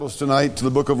Tonight to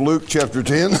the book of Luke chapter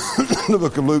 10. The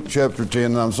book of Luke chapter 10.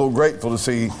 And I'm so grateful to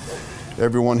see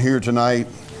everyone here tonight.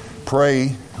 Pray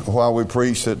while we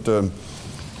preach that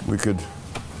we could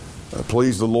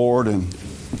please the Lord and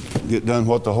get done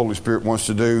what the Holy Spirit wants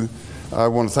to do. I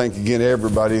want to thank again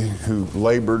everybody who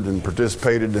labored and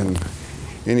participated in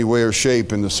any way or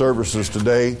shape in the services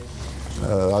today.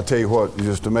 I tell you what,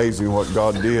 just amazing what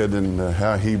God did and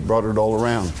how He brought it all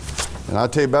around. And I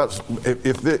tell you about,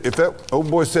 if that old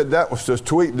boy said that was just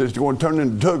sweet, that's going to turn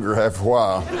into Tugger after a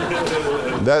while.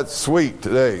 That's sweet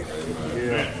today.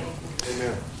 Yeah.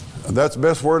 That's the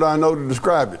best word I know to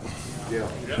describe it.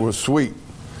 Yeah. Was sweet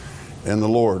in the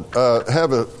Lord.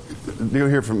 Have a deal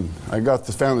here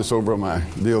found this over on my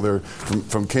deal there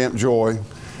from Camp Joy,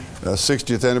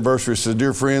 60th anniversary. It says,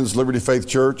 "Dear friends, Liberty Faith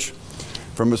Church,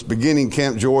 from its beginning,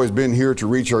 Camp Joy has been here to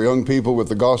reach our young people with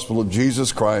the gospel of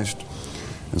Jesus Christ.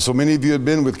 And so many of you have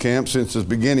been with camp since its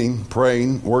beginning,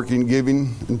 praying, working,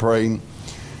 giving, and praying.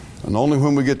 And only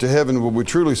when we get to heaven will we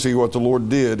truly see what the Lord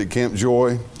did at Camp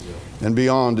Joy and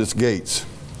beyond its gates.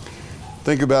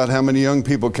 Think about how many young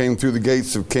people came through the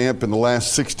gates of camp in the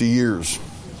last 60 years.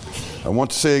 I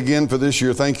want to say again for this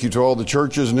year, thank you to all the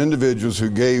churches and individuals who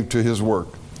gave to His work.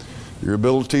 Your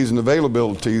abilities and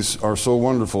availabilities are so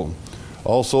wonderful.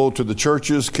 Also to the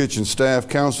churches, kitchen staff,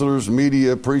 counselors,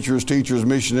 media, preachers, teachers,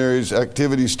 missionaries,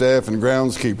 activity staff, and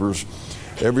groundskeepers.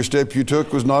 Every step you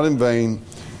took was not in vain.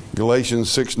 Galatians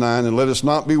 6:9, and let us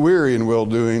not be weary in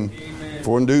well-doing,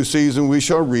 for in due season we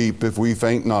shall reap if we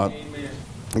faint not.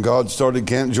 God started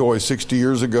Camp Joy 60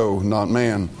 years ago, not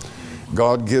man.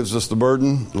 God gives us the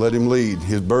burden, let Him lead.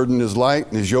 His burden is light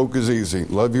and His yoke is easy.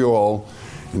 Love you all.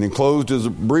 And enclosed is a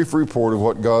brief report of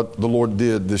what the Lord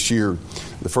did this year.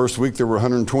 The first week there were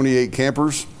 128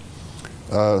 campers,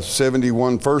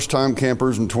 71 first-time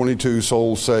campers, and 22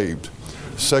 souls saved.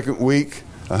 Second week,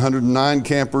 109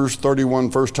 campers, 31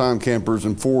 first-time campers,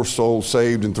 and 4 souls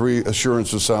saved, and 3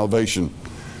 assurance of salvation.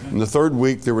 In the third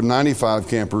week, there were 95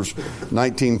 campers,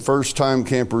 19 first-time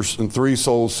campers, and 3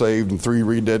 souls saved, and 3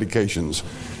 rededications.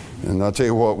 And I tell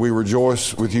you what, we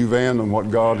rejoice with you, Van, on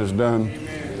what God has done.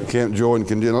 Camp Joy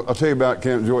and I'll tell you about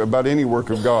Camp Joy, about any work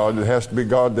of God. It has to be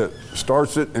God that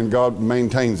starts it and God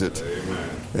maintains it.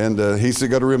 Amen. And He's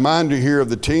got a reminder here of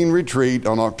the teen retreat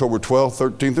on October 12th,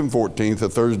 13th, and 14th, a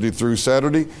Thursday through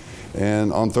Saturday.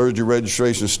 And on Thursday,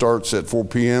 registration starts at 4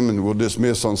 p.m. and we'll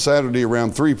dismiss on Saturday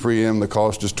around 3 p.m. The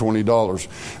cost is $20.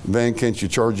 Van, can't you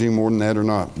charge any more than that or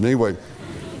not? But anyway,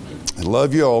 I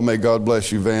love you all. May God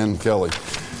bless you, Van Kelly.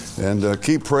 And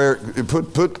keep prayer.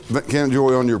 Put Camp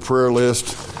Joy on your prayer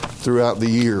list throughout the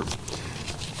year.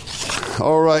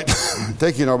 All right.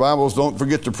 Taking our Bibles, don't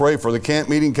forget to pray for the camp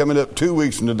meeting coming up 2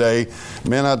 weeks from today.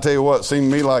 Man, I tell you what, it seems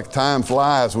to me like time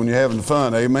flies when you're having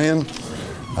fun. Amen?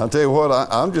 I'll tell you what,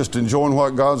 I'm just enjoying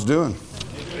what God's doing.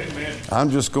 Amen.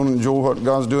 I'm just going to enjoy what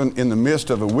God's doing in the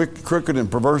midst of a wicked, crooked, and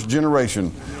perverse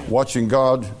generation, watching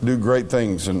God do great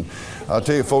things. And I'll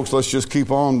tell you, folks, let's just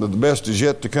keep on. The best is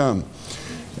yet to come.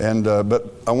 And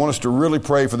but I want us to really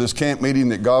pray for this camp meeting,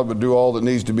 that God would do all that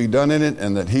needs to be done in it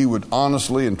and that He would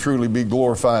honestly and truly be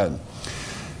glorified.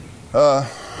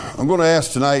 I'm going to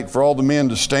ask tonight for all the men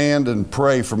to stand and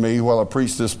pray for me while I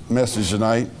preach this message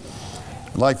tonight.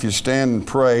 I'd like you to stand and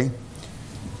pray.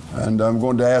 And I'm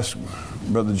going to ask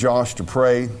Brother Josh to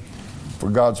pray for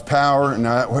God's power. And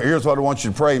here's what I want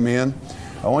you to pray, men.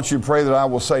 I want you to pray that I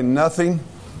will say nothing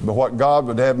but what God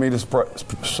would have me to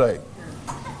say.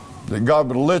 That God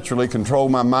would literally control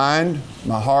my mind,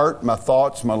 my heart, my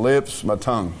thoughts, my lips, my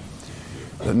tongue.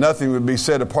 That nothing would be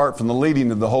said apart from the leading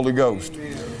of the Holy Ghost.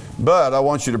 But I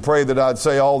want you to pray that I'd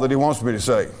say all that He wants me to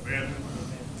say.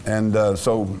 And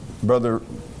so, Brother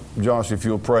Josh, if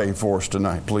you'll pray for us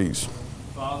tonight, please.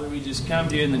 Father, we just come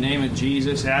to You in the name of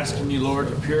Jesus, asking You, Lord,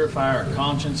 to purify our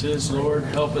consciences. Lord,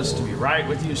 help us to be right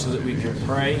with You so that we can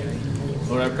pray.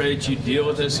 Lord, I pray that You deal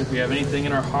with us if we have anything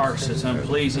in our hearts that's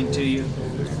unpleasing to You.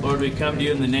 Lord, we come to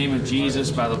You in the name of Jesus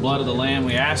by the blood of the Lamb.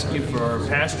 We ask You for our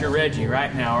Pastor Reggie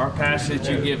right now, our pastor that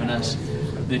You've given us,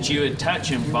 that You would touch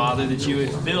him, Father, that You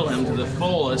would fill him to the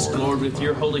fullest, Lord, with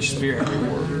Your Holy Spirit.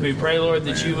 We pray, Lord,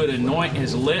 that You would anoint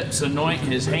his lips, anoint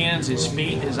his hands, his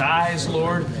feet, his eyes,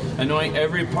 Lord. Anoint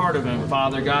every part of him,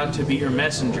 Father God, to be Your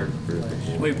messenger.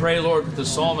 We pray, Lord, with the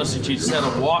psalmist, that You'd set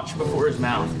a watch before his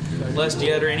mouth, lest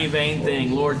he utter any vain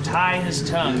thing. Lord, tie his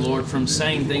tongue, Lord, from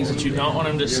saying things that You don't want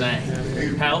him to say.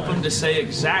 Help him to say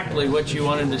exactly what You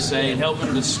want him to say, and help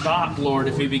him to stop, Lord,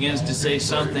 if he begins to say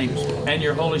something and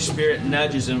Your Holy Spirit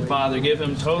nudges him, Father. Give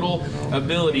him total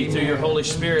ability through Your Holy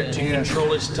Spirit to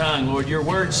control his tongue. Lord, Your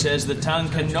word says the tongue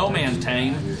can no man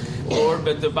tame. Lord,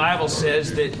 but the Bible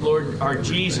says that, Lord, our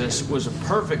Jesus was a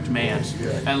perfect man.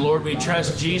 And Lord, we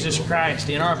trust Jesus Christ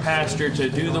in our pastor to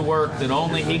do the work that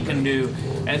only he can do,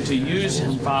 and to use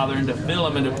him, Father, and to fill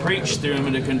him, and to preach through him,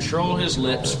 and to control his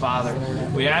lips, Father.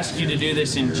 We ask you to do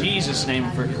this in Jesus'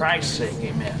 name, for Christ's sake.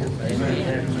 Amen.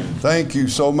 Amen. Thank you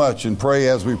so much, and pray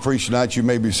as we preach tonight. You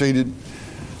may be seated.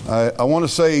 I want to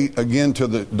say again to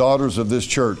the daughters of this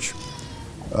church,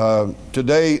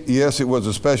 today, yes, it was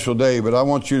a special day, but I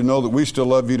want you to know that we still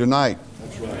love you tonight.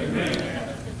 That's right.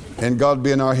 Amen. And God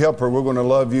being our helper, we're going to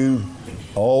love you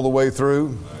all the way through.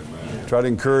 Amen. Try to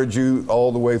encourage you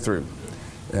all the way through.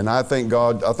 And I think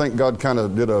God kind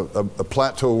of did a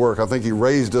plateau work. I think he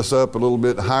raised us up a little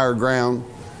bit higher ground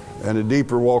and a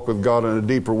deeper walk with God and a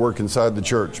deeper work inside the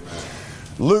church.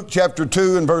 Luke chapter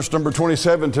 2 and verse number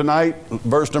 27 tonight,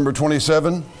 verse number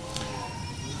 27.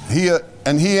 He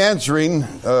answering,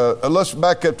 let's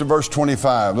back up to verse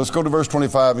 25. Let's go to verse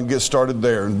 25 and get started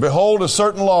there. And behold, a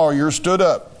certain lawyer stood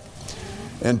up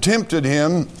and tempted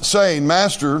him, saying,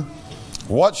 Master,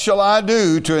 what shall I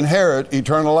do to inherit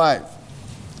eternal life?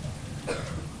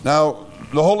 Now,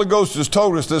 the Holy Ghost has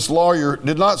told us this lawyer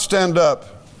did not stand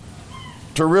up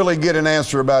to really get an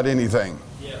answer about anything.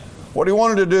 Yeah. What he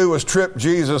wanted to do was trip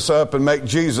Jesus up and make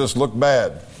Jesus look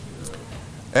bad.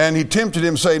 And he tempted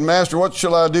him, saying, Master, what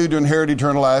shall I do to inherit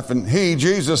eternal life? And he,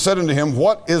 Jesus, said unto him,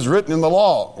 What is written in the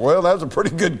law? Well, that's a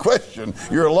pretty good question.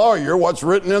 You're a lawyer. What's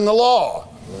written in the law?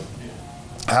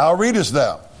 How readest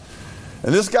thou?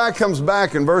 And this guy comes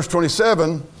back in verse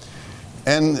 27,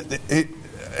 and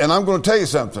I'm going to tell you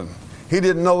something. He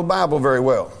didn't know the Bible very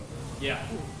well. Yeah.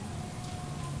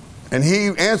 And he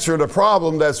answered a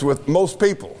problem that's with most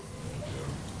people.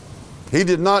 He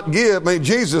did not give,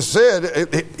 Jesus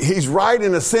said, he's right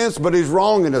in a sense, but he's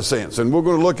wrong in a sense. And we're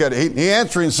going to look at it. He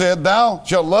answering said, Thou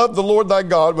shalt love the Lord thy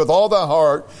God with all thy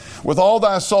heart, with all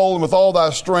thy soul, and with all thy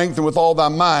strength, and with all thy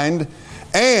mind,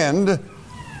 and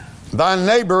thy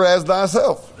neighbor as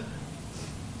thyself.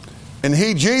 And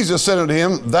he, Jesus, said unto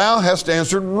him, Thou hast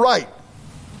answered right.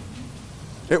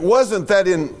 It wasn't that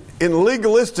in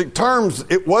legalistic terms,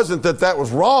 it wasn't that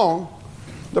was wrong.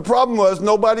 The problem was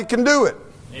nobody can do it.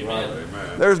 Amen.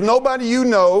 There's nobody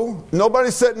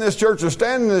nobody sitting in this church or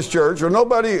standing in this church, or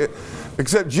nobody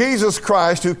except Jesus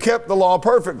Christ who kept the law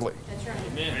perfectly. That's right.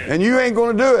 Amen. And you ain't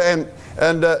going to do it.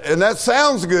 And that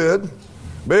sounds good,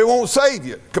 but it won't save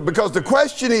you. Because the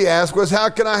question he asked was, how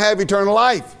can I have eternal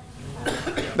life?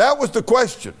 That was the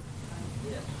question.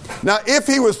 Now, if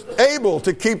he was able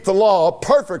to keep the law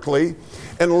perfectly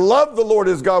and love the Lord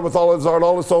his God with all his heart,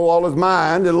 all his soul, all his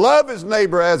mind, and love his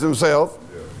neighbor as himself,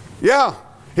 yeah,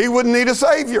 he wouldn't need a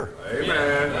Savior.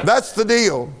 Amen. That's the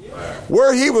deal.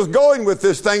 Where he was going with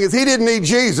this thing is he didn't need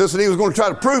Jesus, and he was going to try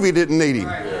to prove he didn't need him.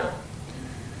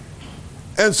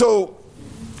 And so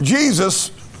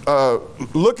Jesus,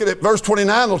 look at it, verse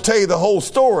 29 will tell you the whole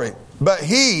story. But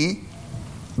he,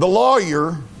 the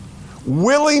lawyer,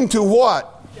 willing to what?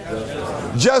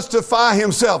 Justify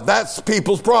himself. That's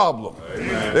people's problem.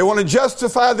 Amen. They want to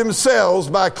justify themselves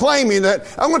by claiming that,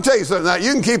 I'm going to tell you something, now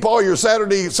you can keep all your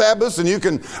Saturday Sabbaths and you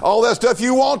can, all that stuff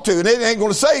you want to, and it ain't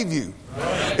going to save you.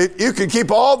 You can keep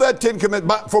all that 10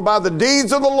 commandments, for by the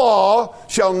deeds of the law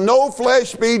shall no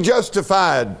flesh be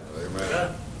justified.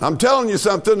 Amen. I'm telling you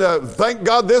something. Thank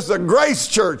God this is a grace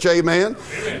church. Amen.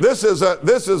 Amen. This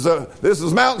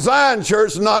is Mount Zion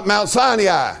Church, not Mount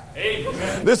Sinai.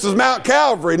 Amen. This is Mount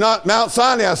Calvary, not Mount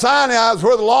Sinai. Sinai is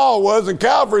where the law was, and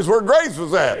Calvary is where grace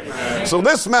was at. Amen. So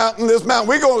this mountain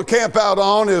we're going to camp out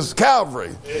on is Calvary.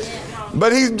 Amen.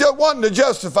 But he's wanting to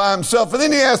justify himself, and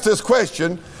then he asked this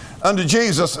question unto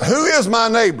Jesus: Who is my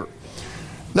neighbor?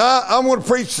 Now I'm going to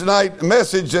preach tonight a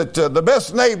message that the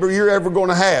best neighbor you're ever going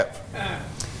to have.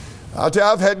 I'll tell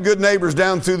you, I've had good neighbors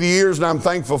down through the years, and I'm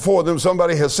thankful for them.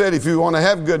 Somebody has said, if you want to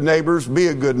have good neighbors, be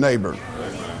a good neighbor.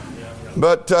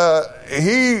 But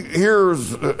he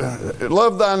hears,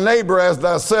 love thy neighbor as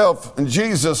thyself, and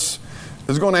Jesus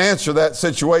is going to answer that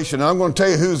situation. And I'm going to tell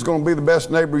you who's going to be the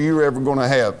best neighbor you're ever going to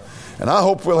have. And I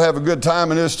hope we'll have a good time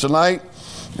in this tonight,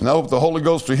 and I hope the Holy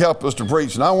Ghost will help us to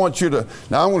preach. And I want you to,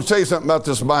 now I'm going to tell you something about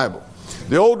this Bible.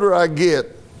 The older I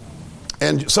get,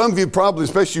 and some of you probably,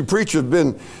 especially you preachers, have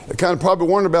been kind of probably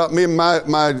wondering about me and my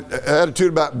attitude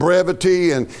about brevity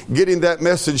and getting that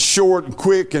message short and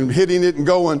quick and hitting it and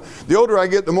going. The older I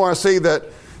get, the more I see that,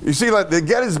 you see, like the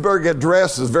Gettysburg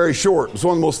Address is very short. It's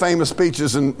one of the most famous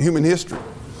speeches in human history.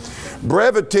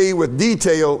 Brevity with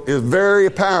detail is very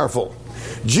powerful.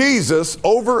 Jesus,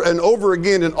 over and over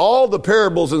again in all the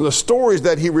parables and the stories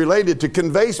that he related to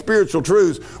convey spiritual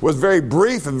truths, was very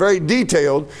brief and very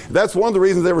detailed. That's one of the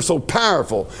reasons they were so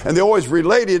powerful. And they always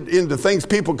related into things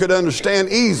people could understand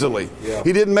easily. Yeah.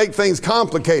 He didn't make things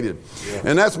complicated. Yeah.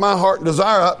 And that's my heart and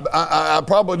desire. I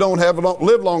probably don't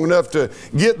live long enough to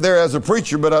get there as a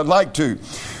preacher, but I'd like to.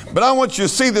 But I want you to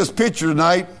see this picture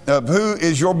tonight of who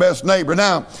is your best neighbor.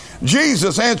 Now,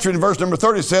 Jesus answered in verse number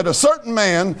 30 said, a certain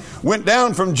man went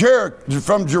down from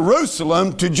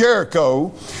Jerusalem to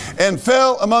Jericho and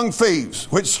fell among thieves,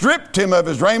 which stripped him of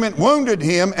his raiment, wounded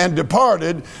him, and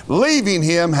departed, leaving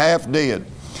him half dead.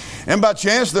 And by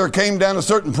chance there came down a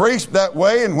certain priest that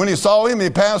way, and when he saw him, he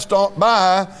passed on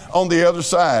by on the other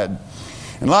side.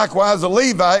 And likewise a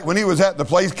Levite, when he was at the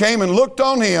place, came and looked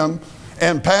on him,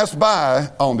 and passed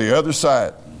by on the other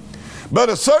side. But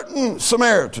a certain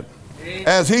Samaritan,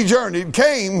 as he journeyed,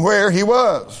 came where he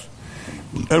was.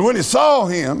 And when he saw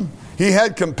him, he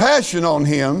had compassion on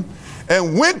him,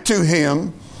 and went to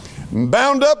him, and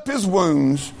bound up his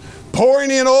wounds, pouring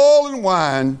in oil and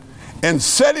wine, and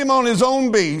set him on his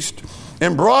own beast,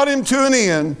 and brought him to an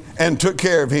inn, and took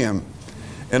care of him.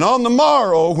 And on the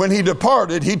morrow, when he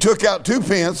departed, he took out 2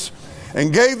 pence,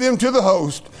 and gave them to the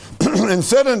host, and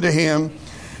said unto him,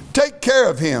 take care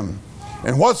of him,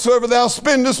 and whatsoever thou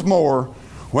spendest more,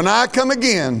 when I come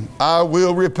again, I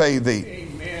will repay thee.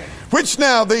 Amen. Which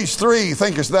now these 3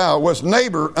 thinkest thou was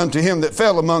neighbor unto him that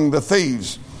fell among the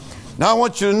thieves? Now I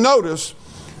want you to notice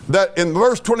that in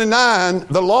verse 29,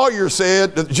 the lawyer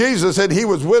said that Jesus said he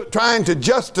was trying to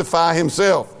justify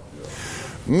himself.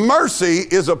 Mercy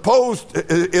is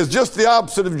just the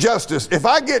opposite of justice. If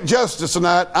I get justice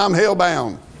tonight, I'm hell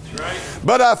bound. Right.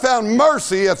 But I found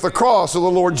mercy at the cross of the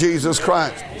Lord Jesus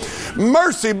Christ.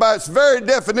 Mercy, by its very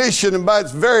definition and by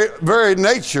its very, very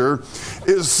nature,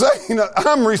 is saying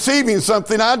I'm receiving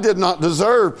something I did not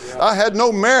deserve. Yeah. I had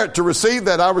no merit to receive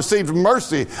that. I received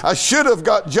mercy. I should have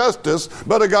got justice,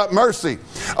 but I got mercy.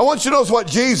 I want you to notice what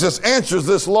Jesus answers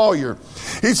this lawyer.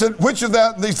 He said, which of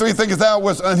these 3 thinkest thou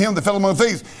was on him that fell among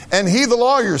thieves? And he, the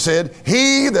lawyer, said,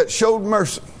 he that showed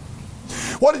mercy.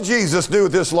 What did Jesus do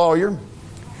with this lawyer?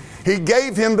 He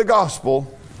gave him the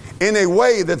gospel in a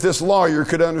way that this lawyer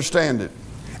could understand it.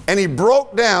 And he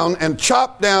broke down and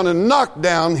chopped down and knocked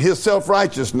down his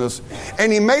self-righteousness.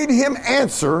 And he made him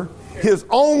answer his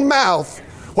own mouth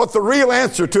what the real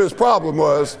answer to his problem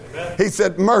was. He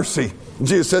said, mercy. And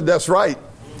Jesus said, that's right.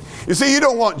 You see, you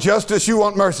don't want justice, you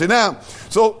want mercy. Now,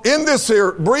 so in this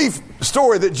here brief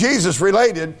story that Jesus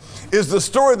related is the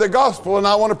story of the gospel, and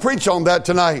I want to preach on that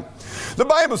tonight. The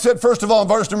Bible said, first of all, in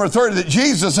verse number 30, that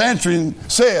Jesus answering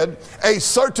said, a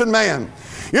certain man.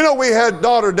 You know, we had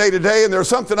Daughter Day today, and there's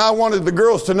something I wanted the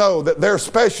girls to know, that they're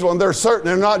special and they're certain.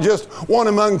 They're not just one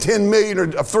among 10 million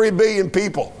or 3 billion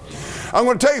people. I'm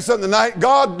going to tell you something tonight.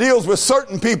 God deals with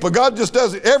certain people. God just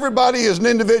does it. Everybody is an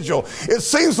individual. It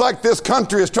seems like this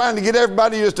country is trying to get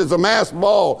everybody just as a mass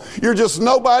ball. You're just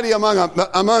nobody among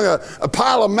a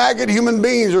pile of maggot human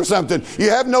beings or something. You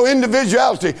have no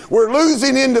individuality. We're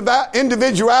losing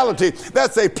individuality.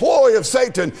 That's a ploy of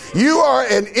Satan. You are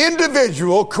an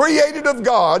individual created of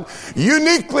God,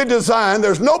 uniquely designed.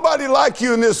 There's nobody like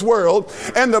you in this world.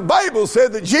 And the Bible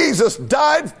said that Jesus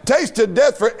died, tasted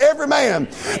death for every man.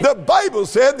 The Bible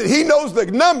said that he knows the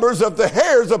numbers of the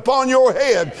hairs upon your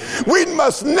head. We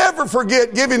must never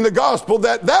forget giving the gospel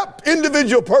that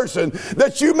individual person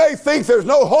that you may think there's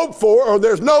no hope for or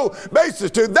there's no basis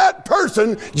to, that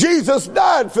person, Jesus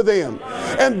died for them.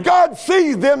 And God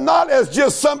sees them not as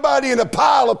just somebody in a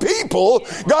pile of people.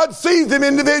 God sees them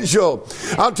individual.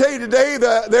 I'll tell you today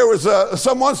that there was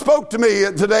someone spoke to me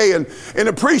today in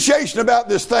appreciation about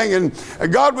this thing,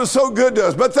 and God was so good to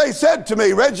us. But they said to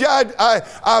me, Reggie,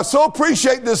 I so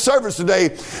appreciate this service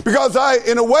today because I,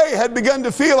 in a way, had begun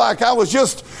to feel like I was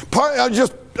just part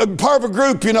of a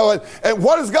group, you know, and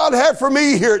what does God have for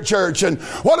me here at church? And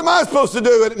what am I supposed to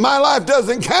do? And my life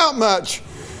doesn't count much.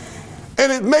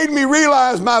 And it made me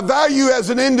realize my value as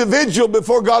an individual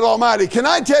before God Almighty. Can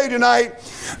I tell you tonight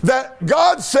that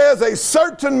God says a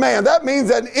certain man, that means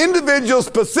an individual,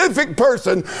 specific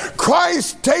person,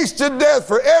 Christ tasted death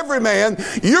for every man.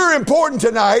 You're important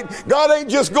tonight. God ain't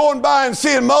just going by and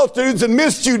seeing multitudes and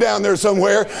missed you down there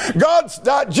somewhere.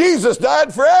 Jesus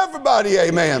died for everybody,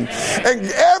 amen. And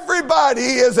everybody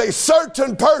is a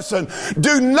certain person.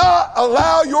 Do not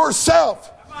allow yourself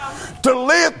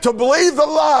to believe the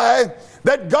lie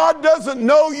that God doesn't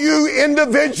know you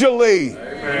individually.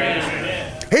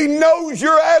 Amen. He knows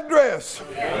your address.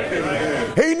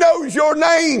 Amen. He knows your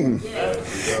name.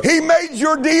 He made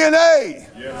your DNA.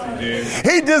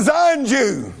 He designed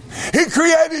you. He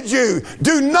created you.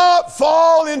 Do not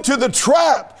fall into the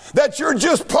trap that you're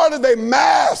just part of a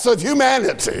mass of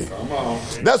humanity. Come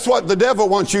on. That's what the devil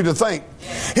wants you to think.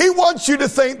 He wants you to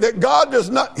think that God does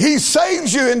not, He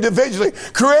saves you individually,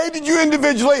 created you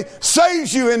individually,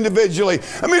 saves you individually.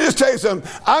 Let me just tell you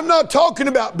something. I'm not talking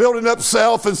about building up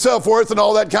self and self-worth and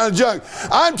all that kind of junk.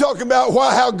 I'm talking about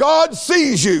how God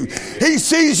sees you. He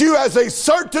sees you as a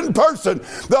certain person.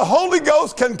 The Holy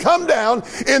Ghost can come down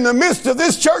in the midst of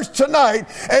this church tonight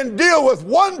and deal with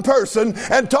one person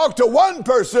and talk to one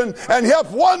person and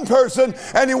help one person,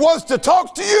 and He wants to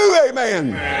talk to you,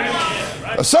 amen.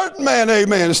 A certain man,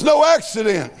 amen. It's no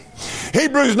accident.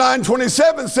 Hebrews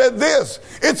 9:27 said this,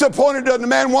 it's appointed that the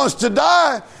man wants to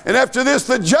die, and after this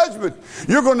the judgment.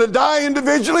 You're going to die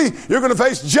individually. You're going to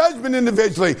face judgment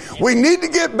individually. We need to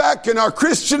get back in our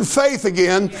Christian faith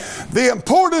again, the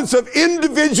importance of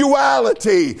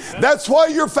individuality. That's why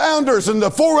your founders and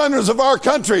the forerunners of our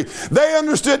country, they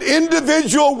understood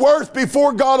individual worth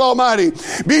before God Almighty,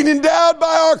 being endowed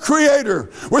by our Creator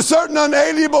with certain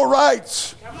unalienable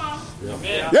rights. Come on.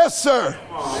 Yes, sir.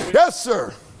 Yes,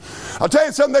 sir. I'll tell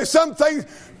you something. There's some things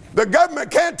the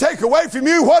government can't take away from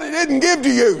you what it didn't give to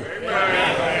you.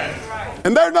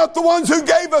 And they're not the ones who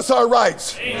gave us our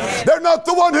rights. They're not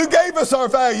the one who gave us our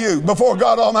value before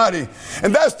God Almighty.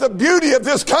 And that's the beauty of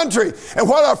this country. And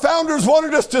what our founders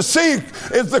wanted us to see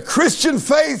is the Christian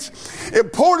faith,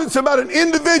 importance about an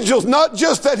individual, not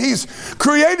just that he's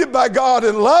created by God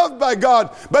and loved by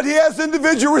God, but he has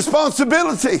individual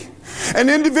responsibility and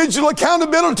individual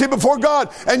accountability before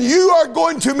God. And you are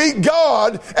going to meet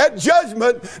God at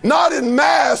judgment, not in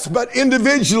mass, but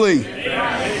individually.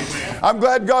 I'm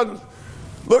glad God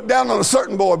looked down on a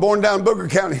certain boy born down in Booker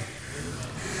County,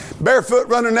 barefoot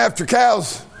running after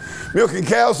cows, milking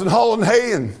cows and hauling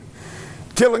hay and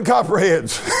killing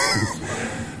copperheads.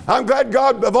 I'm glad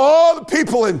God, of all the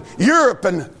people in Europe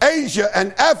and Asia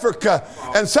and Africa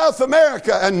and South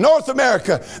America and North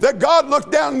America, that God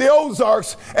looked down in the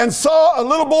Ozarks and saw a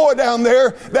little boy down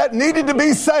there that needed to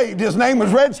be saved. His name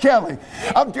was Reg Kelly.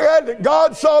 I'm glad that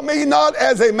God saw me not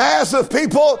as a mass of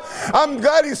people. I'm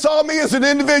glad He saw me as an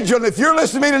individual. And if you're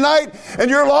listening to me tonight and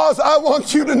you're lost, I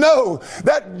want you to know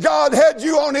that God had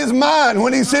you on His mind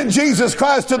when He sent Jesus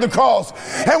Christ to the cross.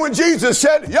 And when Jesus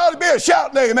said, you ought to be a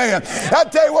shouting amen. I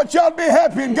tell you what, you ought to be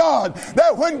happy in God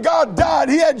that when God died,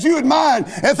 He had you in mind.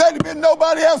 If there had been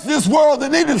nobody else in this world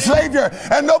that needed a Savior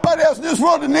and nobody else in this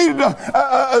world that needed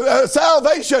a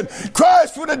salvation,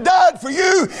 Christ would have died for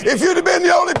you if you'd have been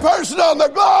the only person on the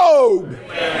globe.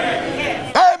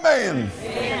 Amen.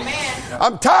 Amen.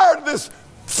 I'm tired of this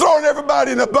throwing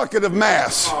everybody in a bucket of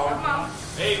mass.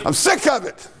 I'm sick of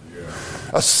it.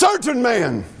 A certain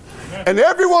man. And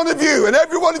every one of you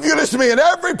listen to me, and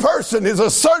every person is a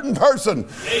certain person.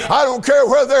 I don't care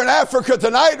whether they're in Africa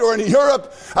tonight or in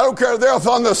Europe. I don't care if they're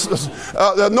on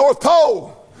the North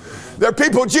Pole. They're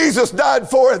people Jesus died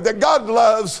for, that God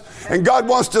loves and God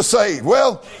wants to save.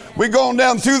 Well, we go on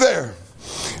down through there.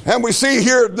 And we see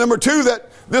here, number 2, that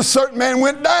this certain man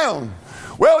went down.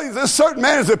 Well, this certain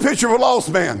man is a picture of a lost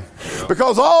man.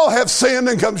 Because all have sinned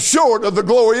and come short of the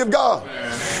glory of God.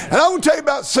 And I want to tell you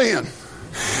about sin.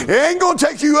 It ain't going to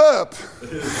take you up.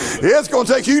 It's going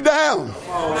to take you down.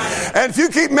 And if you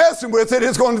keep messing with it,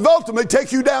 it's going to ultimately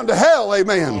take you down to hell.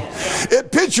 Amen.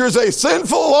 It pictures a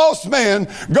sinful, lost man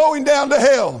going down to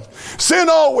hell. Sin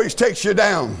always takes you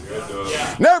down.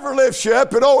 Never lifts you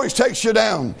up. It always takes you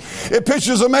down. It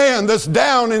pictures a man that's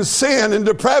down in sin and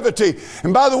depravity.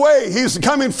 And by the way, he's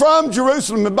coming from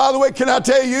Jerusalem. And by the way, can I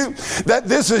tell you that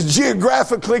this is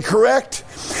geographically correct?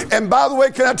 And by the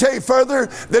way, can I tell you further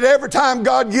that every time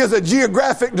God gives a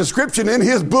geographic description in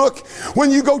His book,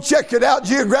 when you go check it out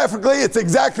geographically, it's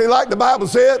exactly like the Bible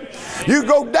said. You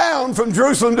go down from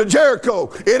Jerusalem to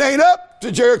Jericho. It ain't up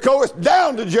to Jericho, it's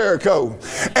down to Jericho.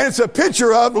 And it's a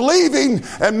picture of leaving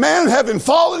and man having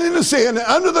fallen into sin and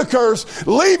under the curse,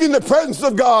 leaving the presence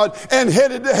of God and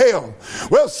headed to hell.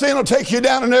 Well, sin will take you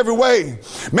down in every way.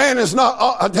 Man is not,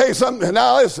 I'll tell you something,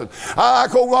 now listen, I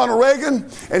like old Ronald Reagan,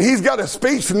 and he's got a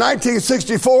speech from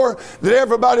 1964 that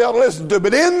everybody ought to listen to.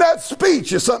 But in that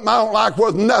speech is something I don't like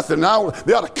worth nothing. They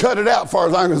ought to cut it out as far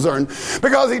as I'm concerned.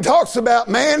 Because he talks about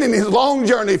man in his long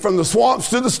journey from the swamps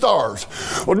to the stars.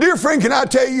 Well, dear friend, can I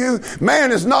tell you,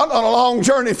 man is not on a long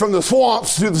journey from the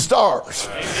swamps to the stars.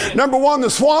 Number one, the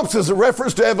swamps is a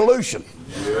reference to evolution.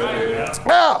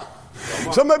 Yeah.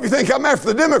 Some of you think I'm after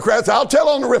the Democrats. I'll tell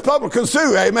on the Republicans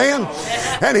too, amen.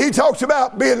 And he talked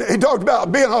about being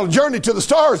on a journey to the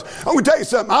stars. I'm going to tell you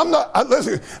something.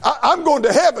 I'm going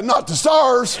to heaven, not to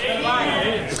stars.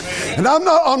 And I'm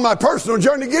not on my personal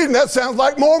journey getting. That sounds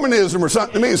like Mormonism or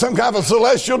something to me, some kind of a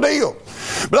celestial deal.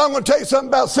 But I'm going to tell you something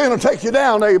about sin will take you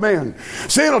down, amen.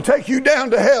 Sin will take you down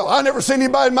to hell. I never seen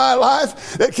anybody in my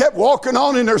life that kept walking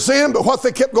on in their sin, but what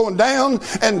they kept going down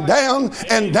and down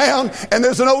and down. And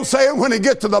there's an old saying, when you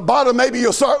get to the bottom, maybe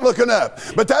you'll start looking up.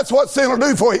 But that's what sin will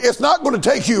do for you. It's not going to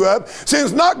take you up.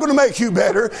 Sin's not going to make you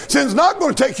better. Sin's not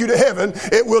going to take you to heaven.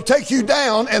 It will take you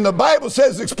down, and the Bible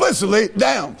says explicitly,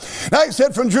 down. Now he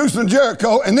said from Jerusalem to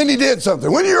Jericho, and then he did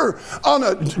something. When you're on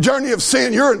a journey of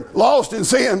sin, you're lost in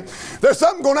sin, there's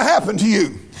something going to happen to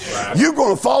you. Right. You're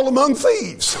going to fall among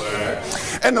thieves.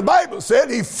 Right. And the Bible said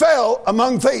he fell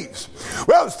among thieves.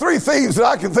 Well, there's three thieves that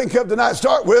I can think of tonight.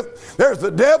 Start with, there's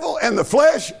the devil and the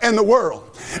flesh and the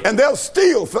world. And they'll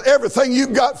steal for everything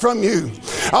you've got from you.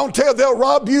 I want to tell you, they'll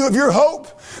rob you of your hope.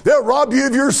 They'll rob you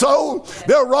of your soul.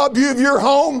 They'll rob you of your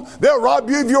home. They'll rob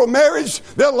you of your marriage.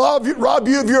 They'll rob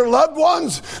you of your loved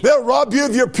ones. They'll rob you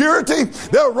of your purity.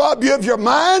 They'll rob you of your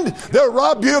mind. They'll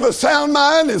rob you of a sound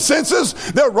mind and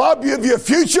senses. They'll rob you of your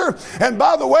future. And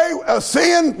by the way, a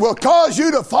sin will cause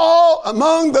you to fall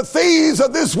among the thieves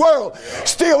of this world.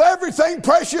 Steal everything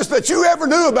precious that you ever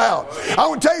knew about. I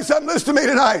want to tell you something. Listen to me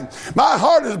tonight. My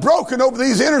heart is broken over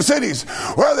these inner cities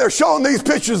where they're showing these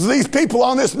pictures of these people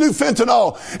on this new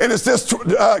fentanyl. And it's this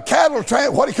cattle,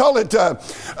 what do you call it?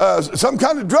 Some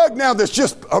kind of drug now that's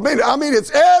just, I mean,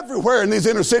 it's everywhere in these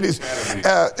inner cities.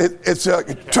 It's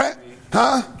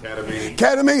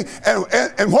ketamine.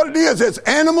 And what it is, it's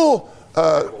animal,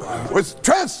 what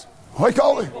do you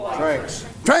call it?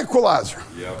 Tranquilizer.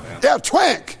 Yeah,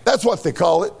 trank. That's what they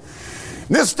call it.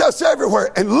 And this stuff's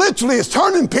everywhere. And literally it's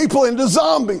turning people into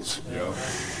zombies.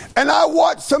 And I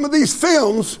watch some of these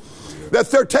films that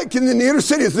they're taking in the inner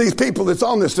cities, these people that's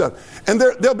on this stuff. And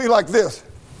they'll be like this.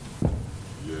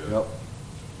 Yep. Wow.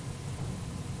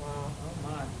 Oh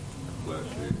my.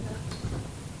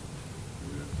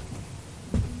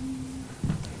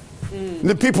 And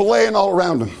the people laying all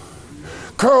around them.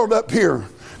 Curled up here.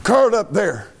 Curled up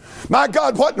there. My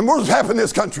God, what in the world has happened in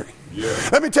this country? Yeah.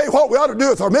 Let me tell you what we ought to do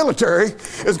with our military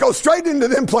is go straight into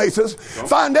them places,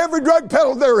 find every drug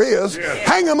peddler there is,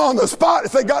 hang them on the spot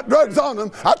if they got drugs on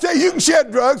them. I'll tell you, you can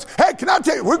shed drugs. Hey, can I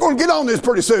tell you, we're going to get on this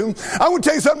pretty soon. I'm going to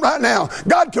tell you something right now.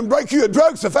 God can break you of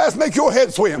drugs so fast, make your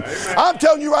head swim. Amen. I'm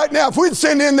telling you right now, if we'd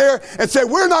send in there and say,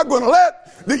 we're not going to let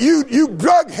that you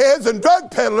drug heads and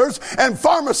drug peddlers and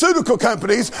pharmaceutical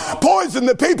companies poison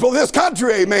the people of this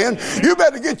country, amen. You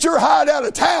better get your hide out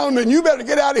of town and you better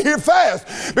get out of here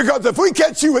fast, because if we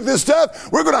catch you with this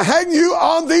stuff, we're going to hang you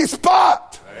on the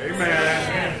spot.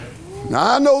 Amen.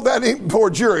 Now, I know that ain't for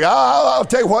a jury. I'll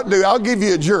tell you what to do. I'll give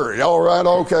you a jury. All right,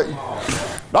 okay.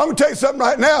 I'm going to tell you something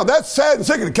right now. That's sad and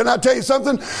sickening. Can I tell you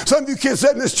something? Some of you kids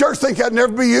sitting in this church think I'd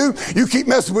never be you. You keep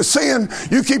messing with sin.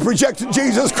 You keep rejecting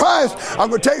Jesus Christ. I'm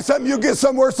going to tell you something. You'll get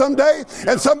somewhere someday,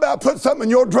 and somebody will put something in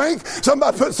your drink.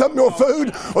 Somebody put something in your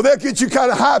food, or they'll get you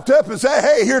kind of hyped up and say,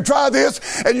 hey, here, try this.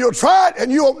 And you'll try it, and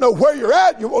you won't know where you're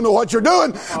at. You won't know what you're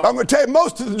doing. But I'm going to tell you,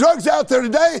 most of the drugs out there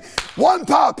today, one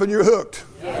pop and you're hooked.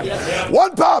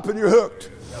 One pop and you're hooked.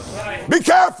 Be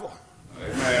careful.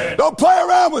 Amen. Don't play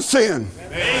around with sin.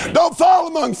 Amen. Don't fall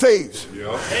among thieves.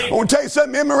 I want to tell you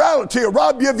something. Immorality will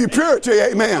rob you of your purity.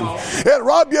 Amen. It'll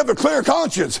rob you of a clear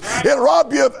conscience. It'll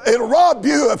rob you of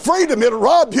freedom. It'll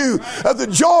rob you of the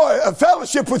joy of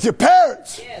fellowship with your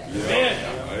parents.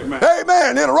 Amen.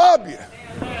 Amen. It'll rob you.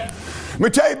 Let me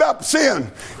tell you about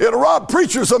sin. It'll rob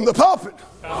preachers from the pulpit.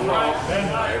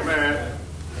 Amen.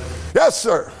 Yes,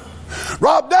 sir.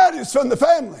 Rob daddies from the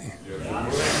family.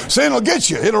 Sin will get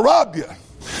you. It'll rob you.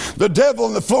 The devil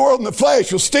and the world and the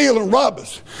flesh will steal and rob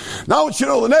us. Now I want you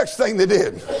to know the next thing they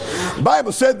did. The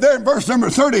Bible said there in verse number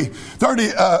 30,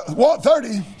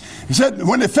 he said,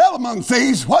 when they fell among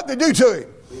thieves, what did they do to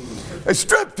him? They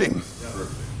stripped him.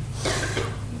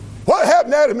 What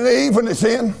happened to Adam and Eve when they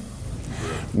sinned?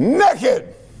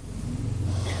 Naked.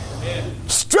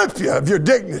 Stripped you of your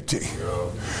dignity.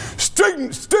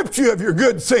 Stripped you of your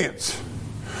good sense.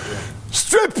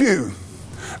 Strip you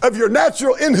of your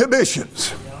natural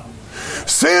inhibitions.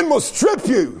 Sin will strip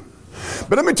you.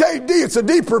 But let me tell you, it's a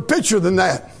deeper picture than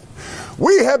that.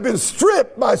 We have been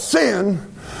stripped by sin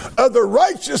of the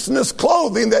righteousness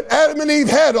clothing that Adam and Eve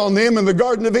had on them in the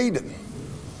Garden of Eden.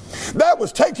 That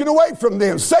was taken away from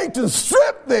them. Satan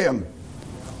stripped them.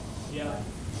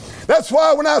 That's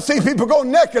why when I see people go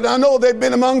naked, I know they've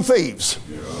been among thieves.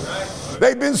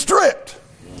 They've been stripped.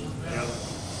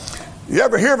 You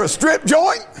ever hear of a strip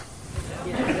joint?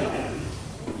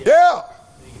 Yeah.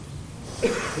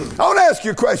 I want to ask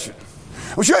you a question.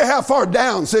 I'll show you how far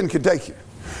down sin can take you.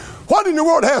 What in the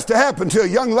world has to happen to a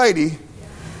young lady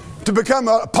to become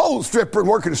a pole stripper and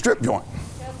work in a strip joint?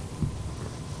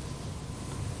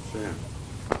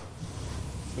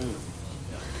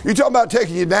 You're talking about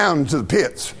taking you down to the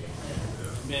pits.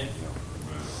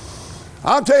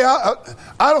 I'll tell you,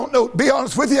 I don't know, be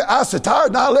honest with you, I was so tired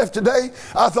and I left today.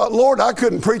 I thought, Lord, I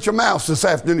couldn't preach a mouse this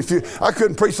afternoon. I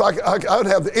couldn't preach like I would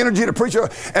have the energy to preach.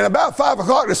 And about 5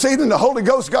 o'clock this evening, the Holy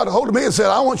Ghost got a hold of me and said,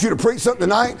 I want you to preach something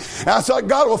tonight. And I said,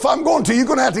 God, well, if I'm going to, you're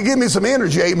going to have to give me some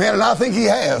energy, amen. And I think he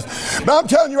has. But I'm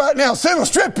telling you right now, sin will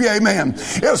strip you, amen.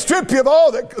 It'll strip you of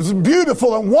all that is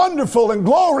beautiful and wonderful and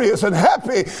glorious and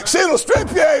happy. Sin will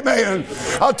strip you, amen.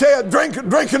 I'll tell you,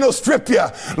 drinking will strip you.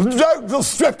 Drugs will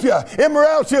strip you.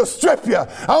 Immorality will strip you.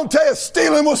 I'll tell you,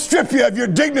 stealing will strip you of your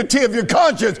dignity, of your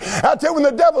conscience. I'll tell you, when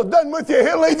the devil's done with you,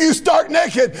 he'll leave you stark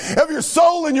naked of your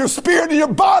soul and your spirit and your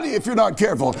body if you're not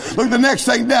careful. Look at the next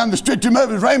thing down, the stripped him of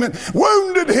his raiment,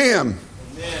 wounded him.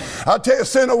 I'll tell you,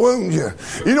 sin will wound you.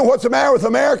 You know what's the matter with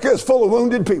America? It's full of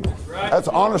wounded people. That's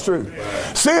the honest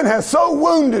truth. Sin has so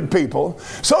wounded people.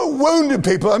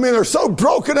 I mean, they're so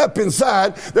broken up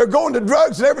inside. They're going to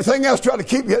drugs and everything else trying to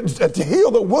keep you to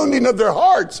heal the wounding of their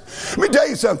hearts. Let me tell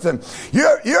you something.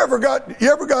 You ever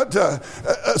got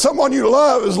someone you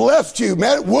love has left you,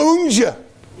 man? It wounds you.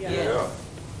 Yeah.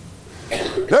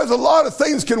 There's a lot of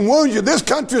things can wound you. This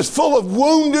country is full of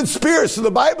wounded spirits. So the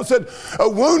Bible said, a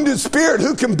wounded spirit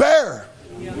who can bear?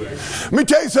 Let me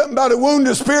tell you something about a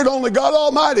wounded spirit. Only God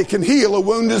Almighty can heal a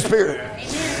wounded spirit.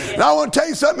 And I want to tell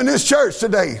you something in this church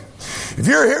today. If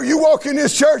you're here, you walk in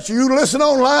this church, you listen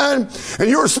online, and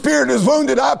your spirit is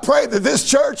wounded, I pray that this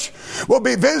church will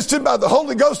be visited by the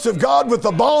Holy Ghost of God with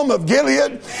the balm of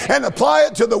Gilead and apply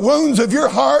it to the wounds of your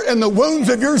heart and the wounds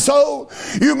of your soul.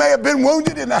 You may have been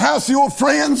wounded in the house of your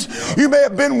friends. You may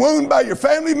have been wounded by your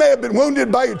family. You may have been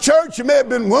wounded by your church. You may have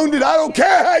been wounded. I don't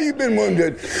care how you've been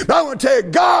wounded. But I want to tell you,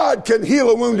 God can heal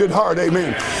a wounded heart.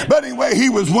 Amen. But anyway, he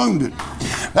was wounded.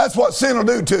 That's what sin will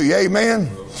do to you. Amen.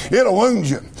 It'll wound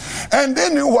you. And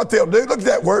then what they'll do, look at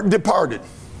that word, departed.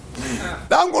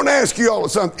 Now I'm going to ask you all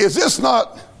something. Is this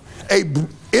not a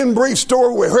in brief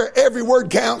story where every word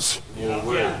counts?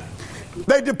 Yeah.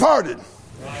 They departed.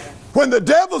 When the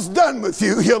devil's done with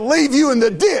you, he'll leave you in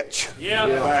the ditch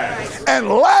and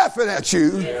laughing at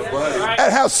you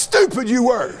at how stupid you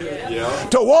were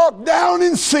to walk down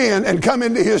in sin and come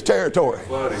into his territory.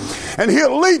 And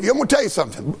he'll leave you. I'm going to tell you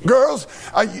something. Girls,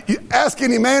 you ask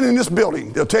any man in this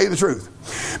building, they'll tell you the truth.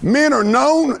 Men are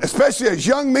known, especially as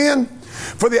young men,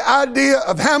 for the idea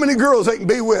of how many girls they can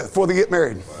be with before they get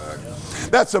married.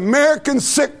 That's American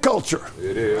sick culture.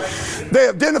 It is. They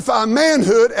identify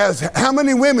manhood as how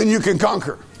many women you can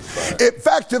conquer. In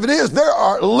fact of it is, there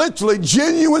are literally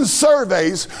genuine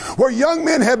surveys where young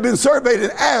men have been surveyed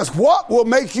and asked, what will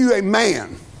make you a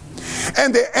man?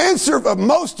 And the answer of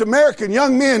most American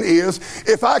young men is,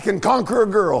 if I can conquer a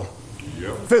girl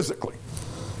physically.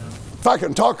 If I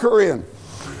can talk her in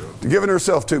to giving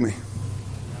herself to me.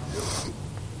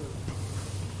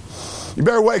 You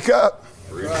better wake up.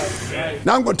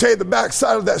 Now I'm going to tell you the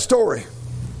backside of that story.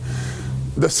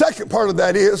 The second part of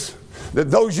that is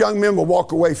that those young men will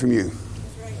walk away from you.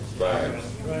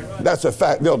 That's a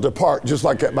fact. They'll depart just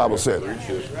like that Bible said.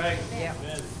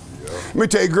 Let me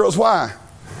tell you, girls, why?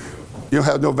 You don't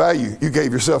have no value. You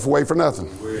gave yourself away for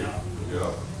nothing.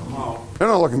 They're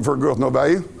not looking for a girl with no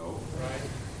value.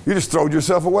 You just throwed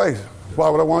yourself away. Why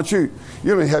would I want you?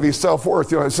 You don't even have any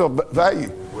self-worth. You don't have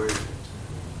self-value.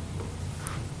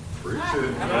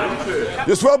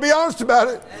 Just well be honest about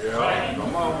it.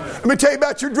 Let me tell you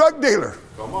about your drug dealer.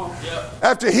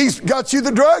 After he's got you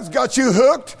the drugs, got you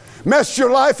hooked, messed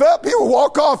your life up, he will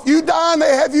walk off. You die and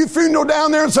they have you funeral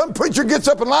down there and some preacher gets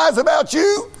up and lies about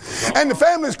you. And the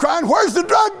family's crying, where's the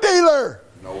drug dealer?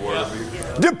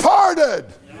 Departed.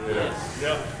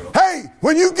 Hey,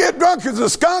 when you get drunk as a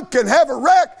skunk and have a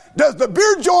wreck, does the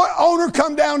beer joint owner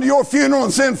come down to your funeral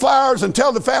and send flowers and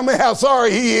tell the family how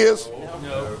sorry he is?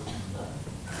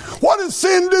 What does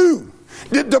sin do?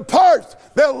 It departs.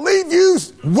 They'll leave you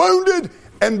wounded.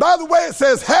 And by the way, it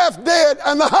says half dead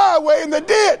on the highway in the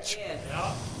ditch.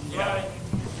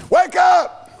 Wake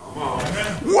up.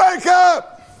 Wake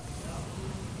up.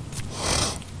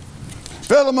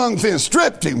 Fell among them,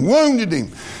 stripped him, wounded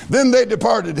him. Then they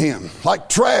departed him like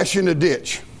trash in a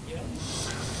ditch.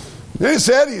 Then it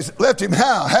said he left him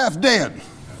how? Half dead.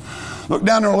 Look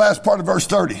down there on the last part of verse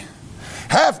 30.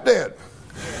 Half dead.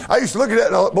 I used to look at that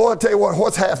and I thought, boy, I tell you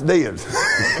what's half dead?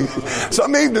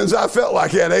 Some evenings I felt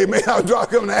like that, amen. I was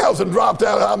coming in the house and dropped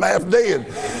out, I'm half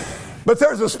dead. But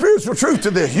there's a spiritual truth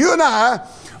to this. You and I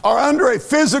are under a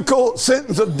physical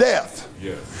sentence of death.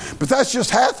 Yes. But that's just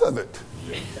half of it.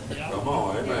 Come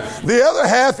on, amen. The other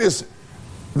half is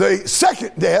the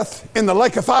second death in the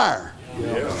lake of fire.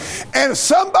 Yeah. And if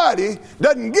somebody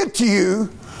doesn't get to you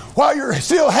while you're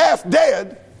still half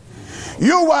dead,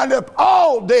 you'll wind up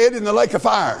all dead in the lake of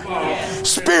fire.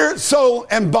 Spirit, soul,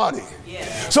 and body.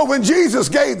 So when Jesus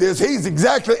gave this, he's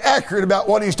exactly accurate about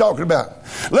what he's talking about.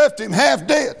 Left him half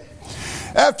dead.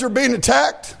 After being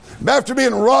attacked, after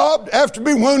being robbed, after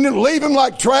being wounded, leave him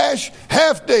like trash,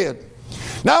 half dead.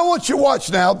 Now I want you to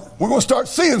watch now. We're going to start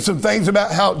seeing some things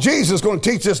about how Jesus is going to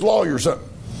teach this lawyer something.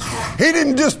 He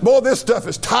didn't just, boy, this stuff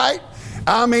is tight.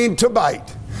 I mean to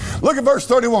bite. Look at verse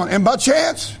 31. And by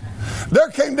chance, there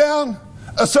came down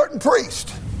a certain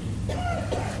priest.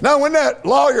 Now when that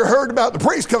lawyer heard about the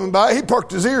priest coming by, he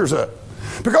perked his ears up.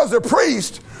 Because the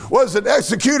priest was an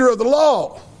executor of the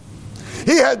law.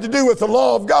 He had to do with the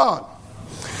law of God.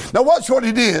 Now watch what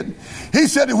he did. He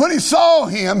said when he saw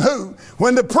him,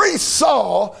 when the priest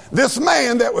saw this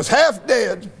man that was half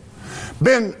dead,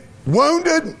 been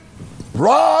wounded,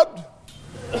 robbed,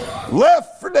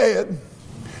 left for dead,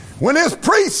 when this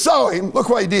priest saw him, look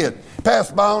what he did.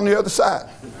 Passed by on the other side.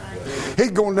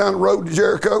 He's going down the road to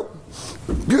Jericho.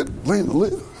 Good land to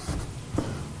live.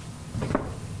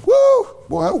 Woo!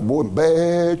 Boy, that boy in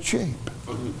bad shape.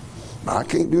 I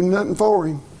can't do nothing for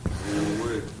him.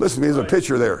 Listen to me, there's a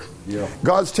picture there. Yeah.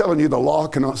 God's telling you the law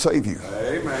cannot save you.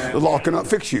 Amen. The law cannot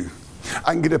fix you.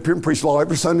 I can get up here and preach law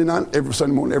every Sunday night, every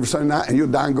Sunday morning, every Sunday night, and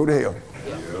you'll die and go to hell.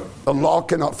 Yeah. The law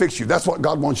cannot fix you. That's what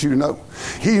God wants you to know.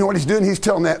 You know what he's doing? He's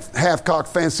telling that half-cocked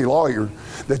fancy lawyer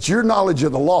that your knowledge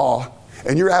of the law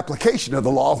and your application of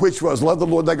the law, which was love the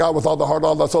Lord thy God with all the heart,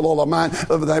 all the soul, all the mind,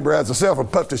 love thy neighbor as thyself,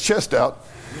 and puffed his chest out,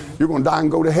 you're going to die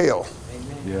and go to hell.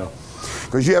 Yeah.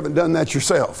 Because you haven't done that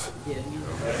yourself.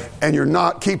 And you're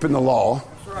not keeping the law.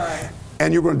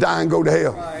 And you're going to die and go to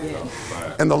hell.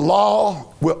 And the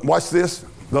law, watch this.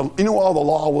 You know what all the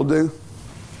law will do?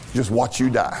 Just watch you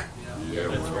die. Yeah,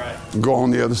 That's right. And go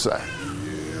on the other side.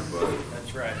 Yeah, buddy.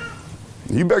 That's right.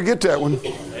 You better get that one.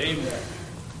 Amen.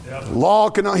 Law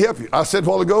cannot help you. I said a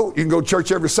while ago, you can go to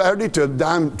church every Saturday to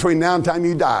between now and the time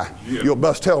you die. Yeah. You'll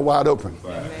bust hell wide open.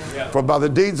 For by the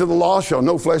deeds of the law shall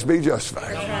no flesh be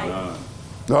justified.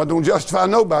 God don't justify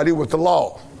nobody with the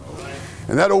law.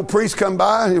 And that old priest come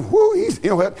by and you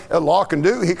know what that law can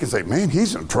do? He can say, man,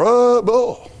 he's in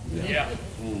trouble. Yeah.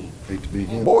 Hate to be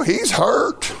him. Boy, he's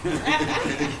hurt.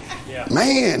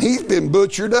 Man, he's been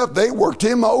butchered up. They worked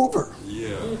him over.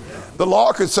 Yeah. The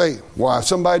law could say, why, if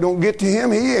somebody don't get to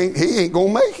him, he ain't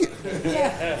going to make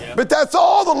it. But that's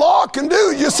all the law can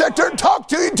do. You just sit there and talk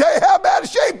to you and tell you how bad a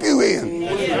shape you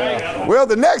in. Well,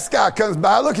 the next guy comes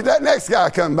by. Look at that next guy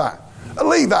come by. A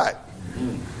Levite.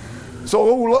 So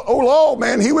old law,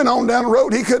 man, he went on down the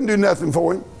road. He couldn't do nothing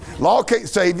for him. Law can't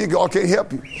save you. God can't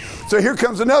help you. So here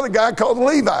comes another guy called the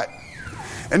Levite.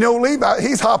 And the old Levite,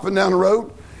 he's hopping down the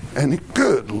road. And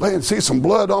good land, see some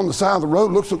blood on the side of the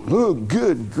road. Looks, oh,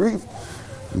 good grief.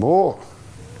 Boy.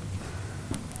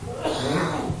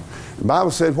 The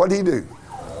Bible said, what did he do?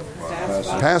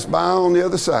 Pass by on the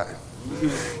other side.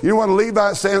 You know what a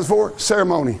Levite stands for?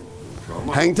 Ceremony.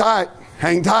 Hang tight.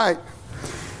 Hang tight.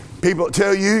 People that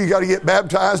tell you got to get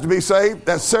baptized to be saved,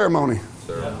 that's ceremony.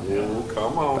 Oh,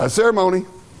 come on. That's ceremony.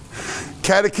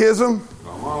 Catechism.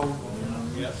 Come on.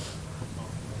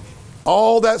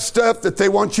 All that stuff that they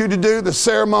want you to do, the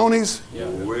ceremonies.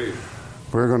 Wait.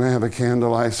 We're going to have a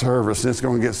candlelight service, and it's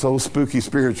going to get so spooky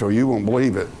spiritual, you won't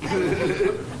believe it.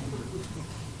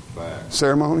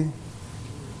 Ceremony.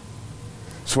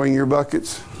 Swing your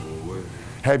buckets.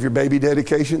 Have your baby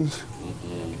dedications.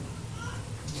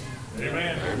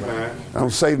 Amen. Amen. I don't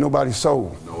save nobody's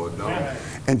soul. No, it don't.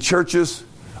 And churches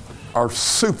are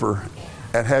super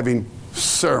at having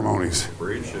ceremonies.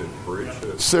 Preach it. Preach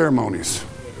it. Ceremonies.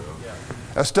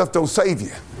 That stuff don't save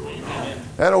you.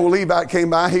 That old Levite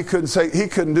came by, he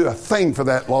couldn't do a thing for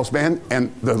that lost man,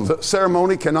 and the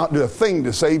ceremony cannot do a thing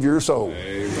to save your soul.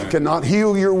 Amen. Cannot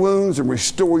heal your wounds and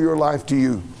restore your life to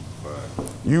you.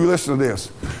 You listen to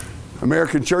this.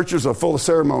 American churches are full of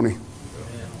ceremony.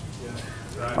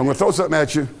 I'm going to throw something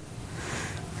at you.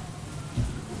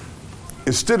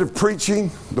 Instead of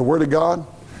preaching the Word of God,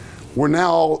 we're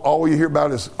now all you hear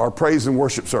about is our praise and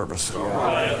worship service. You're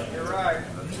right.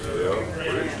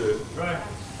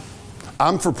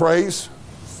 I'm for praise.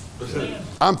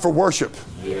 I'm for worship.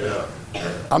 Yeah.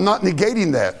 I'm not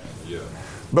negating that. Yeah.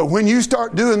 But when you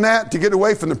start doing that to get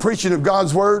away from the preaching of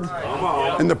God's Word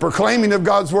and the proclaiming of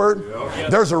God's Word,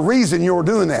 there's a reason you're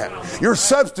doing that. You're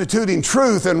substituting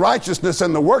truth and righteousness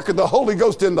and the work of the Holy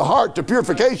Ghost in the heart to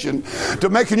purification, to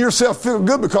making yourself feel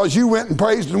good because you went and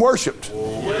praised and worshiped.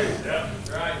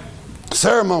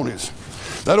 Ceremonies.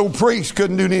 That old priest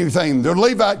couldn't do anything. The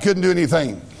Levite couldn't do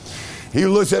anything. He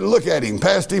looked at him,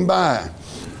 passed him by.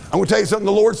 I'm going to tell you something.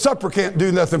 The Lord's Supper can't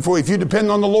do nothing for you. If you depend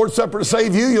on the Lord's Supper to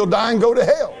save you, you'll die and go to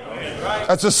hell.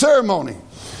 That's a ceremony.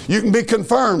 You can be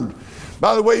confirmed.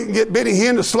 By the way, you can get Benny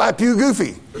Hinn to slap you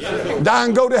goofy. Die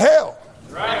and go to hell.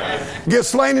 Get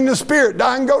slain in the spirit.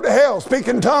 Die and go to hell. Speak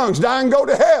in tongues. Die and go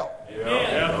to hell.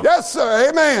 Yes, sir.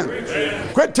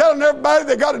 Amen. Quit telling everybody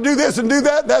they got to do this and do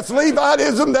that. That's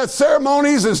Levitism. That's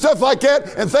ceremonies and stuff like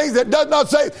that and things that does not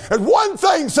save. And one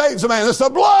thing saves a man. It's the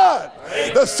blood.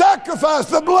 The sacrifice,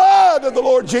 the blood of the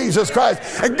Lord Jesus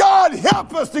Christ. And God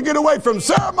help us to get away from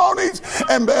ceremonies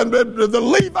and the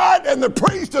Levite and the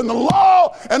priest and the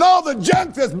law and all the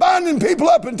junk that's binding people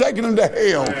up and taking them to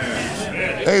hell.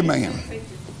 Amen.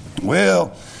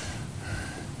 Well,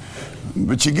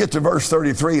 but you get to verse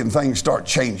 33 and things start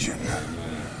changing.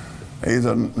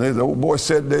 The old boy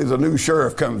said there's a new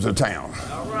sheriff comes to town.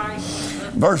 All right.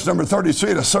 Verse number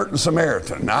 33, a certain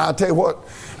Samaritan. Now I tell you what,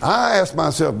 I asked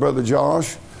myself, Brother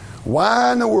Josh,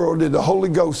 why in the world did the Holy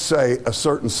Ghost say a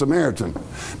certain Samaritan?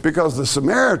 Because the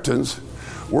Samaritans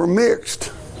were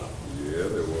mixed. Yeah,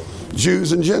 they were.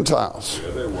 Jews and Gentiles.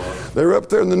 Yeah, they were. They were up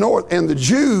there in the north, and the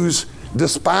Jews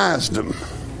despised them.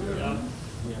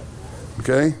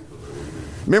 Okay?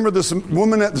 Remember the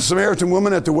Samaritan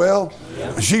woman at the well?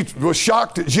 She was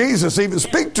shocked that Jesus even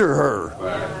speak to her.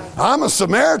 I'm a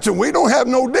Samaritan. We don't have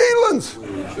no dealings.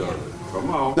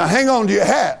 Come on. Now hang on to your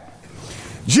hat.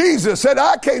 Jesus said,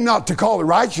 I came not to call the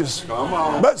righteous,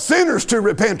 but sinners to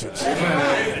repentance.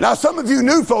 Now some of you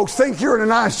new folks think you're in a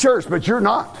nice church, but you're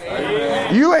not.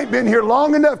 You ain't been here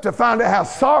long enough to find out how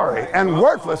sorry and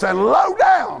worthless and low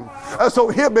down us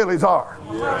old hillbillies are.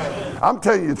 I'm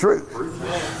telling you the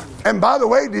truth. And by the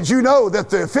way, did you know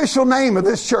that the official name of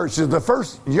this church is the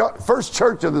first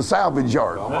church of the salvage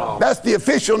yard? That's the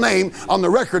official name on the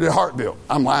record at Hartville.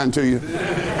 I'm lying to you.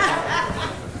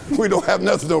 We don't have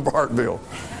nothing over Hartville.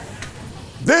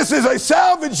 This is a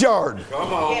salvage yard.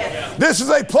 Come on. This is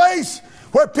a place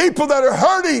where people that are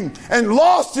hurting and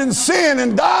lost in sin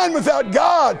and dying without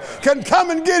God can come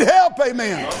and get help.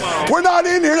 Amen. We're not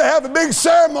in here to have a big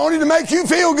ceremony to make you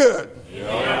feel good.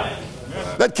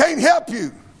 That can't help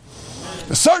you.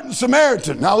 A certain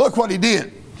Samaritan. Now look what he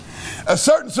did. A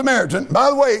certain Samaritan. By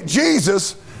the way,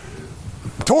 Jesus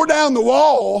tore down the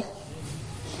wall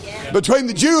between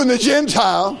the Jew and the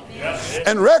Gentile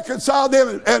and reconciled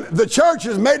them. And the church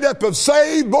is made up of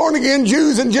saved, born again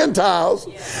Jews and Gentiles.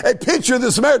 A picture of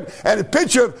the Samaritan and a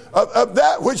picture of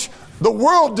that which the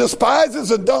world despises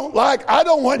and don't like. I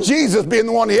don't want Jesus being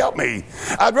the one to help me.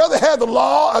 I'd rather have the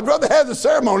law. I'd rather have the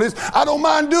ceremonies. I don't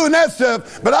mind doing that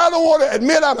stuff, but I don't want to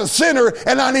admit I'm a sinner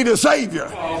and I need a Savior.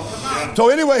 So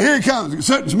anyway, here he comes. A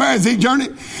certain Samaritan, he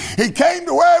journeyed. He came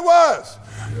to where he was.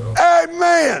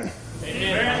 Amen.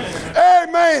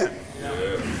 Amen.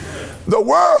 The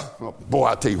world, oh boy,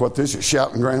 I tell you what, this is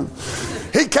shouting ground.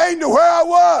 He came to where I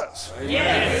was.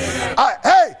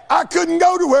 I couldn't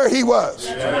go to where he was.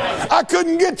 I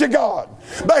couldn't get to God.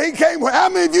 But he came where, how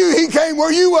many of you, he came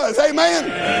where you was? Amen.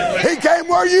 He came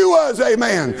where you was.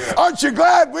 Amen. Aren't you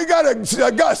glad we got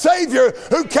a Savior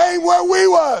who came where we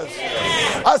was?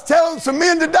 I was telling some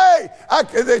men today,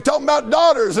 they talking about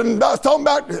daughters, and I was talking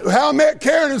about how I met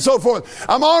Karen and so forth.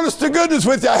 I'm honest to goodness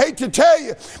with you. I hate to tell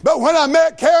you, but when I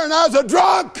met Karen, I was a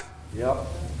drunk. Yep.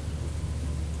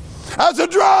 I was a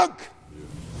drunk.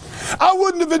 I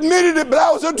wouldn't have admitted it, but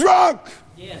I was a drunk.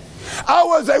 Yes. I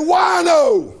was a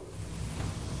wino.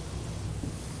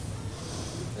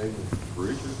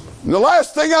 And the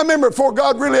last thing I remember before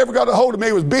God really ever got a hold of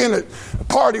me was being at a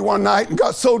party one night and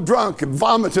got so drunk and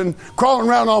vomiting, crawling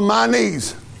around on my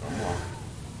knees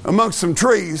amongst some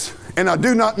trees, and I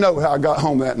do not know how I got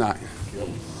home that night.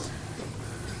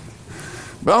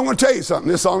 But I'm going to tell you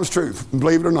something, this is honest truth,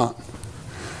 believe it or not.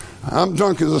 I'm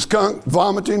drunk as a skunk,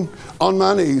 vomiting on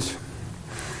my knees,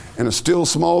 and a still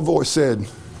small voice said,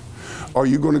 are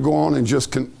you going to go on and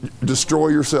just destroy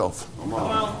yourself? Come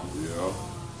on.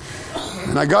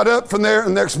 And I got up from there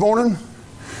the next morning,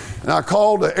 and I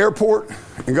called the airport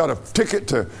and got a ticket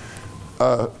to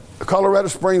Colorado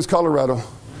Springs, Colorado.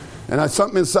 And I had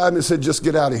something inside me that said, just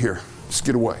get out of here. Just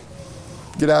get away.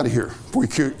 Get out of here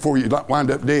before you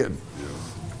wind up dead.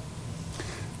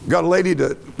 Got a lady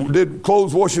that did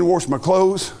clothes washing, washed my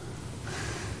clothes.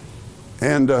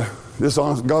 And this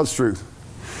is God's truth.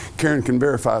 Karen can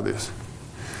verify this.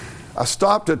 I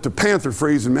stopped at the Panther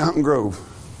Freeze in Mountain Grove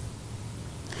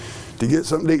to get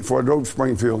something to eat before I drove to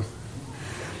Springfield.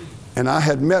 And I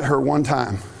had met her one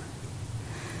time.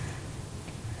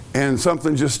 And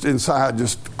something just inside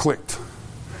just clicked.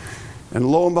 And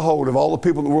lo and behold, of all the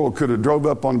people in the world could have drove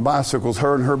up on bicycles,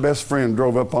 her and her best friend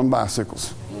drove up on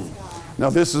bicycles. Now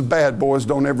this is bad, boys.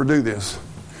 Don't ever do this.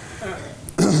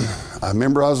 I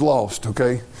remember I was lost,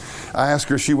 okay? I asked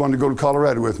her if she wanted to go to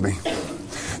Colorado with me.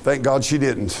 Thank God she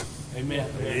didn't. Amen.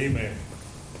 Amen.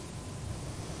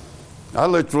 I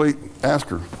literally asked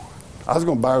her. I was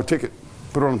going to buy her a ticket,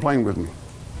 put her on a plane with me.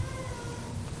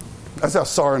 That's how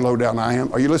sorry and low down I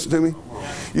am. Are you listening to me?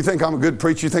 You think I'm a good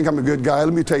preacher? You think I'm a good guy?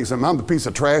 Let me tell you something. I'm the piece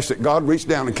of trash that God reached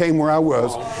down and came where I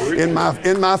was, in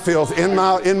my filth, in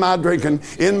my drinking,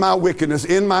 in my wickedness,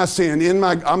 in my sin,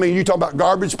 you talk about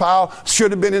garbage pile,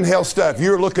 should have been in hell stuff.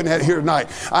 You're looking at it here tonight.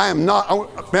 I am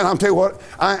not, man, I'm telling you what,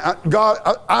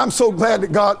 I'm so glad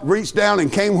that God reached down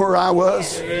and came where I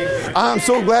was. I'm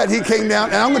so glad He came down.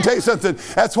 And I'm going to tell you something.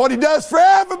 That's what He does for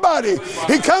everybody.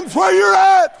 He comes where you're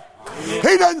at.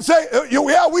 He doesn't say,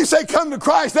 yeah, we say come to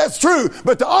Christ. That's true.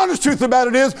 But the honest truth about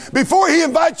it is, before He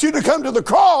invites you to come to the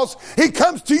cross, He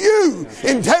comes to you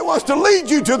and He wants to lead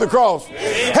you to the cross.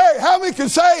 Hey, how many can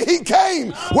say He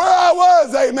came where I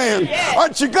was? Amen.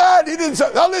 Aren't you glad He didn't say,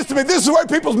 now listen to me, this is where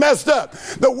people's messed up.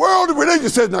 The world of religion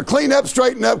says, now clean up,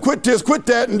 straighten up, quit this, quit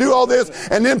that, and do all this,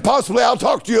 and then possibly I'll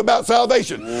talk to you about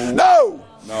salvation. No.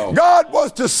 God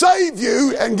wants to save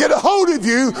you and get a hold of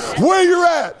you where you're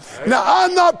at. Now,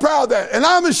 I'm not proud of that, and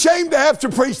I'm ashamed to have to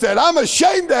preach that. I'm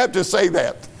ashamed to have to say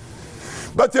that.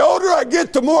 But the older I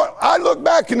get, the more I look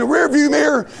back in the rearview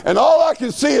mirror, and all I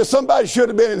can see is somebody should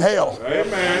have been in hell.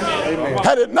 Amen.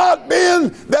 Had it not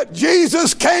been that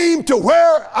Jesus came to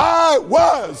where I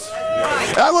was.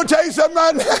 And I'm going to tell you something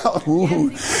right now.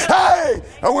 Hey,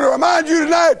 I want to remind you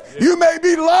tonight, you may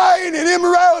be lying in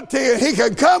immorality, and He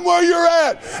can come where you're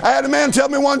at. I had a man tell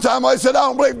me one time, I said, I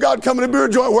don't believe God coming to a beer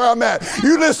joint where I'm at.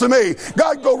 You listen to me.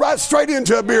 God can go right straight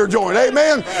into a beer joint.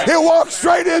 Amen. He'll walk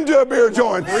straight into a beer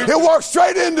joint. He'll walk straight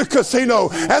into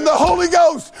casino, and the Holy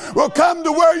Ghost will come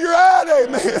to where you're at.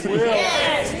 Amen.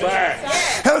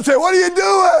 And I'll say, what are you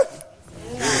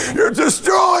doing? You're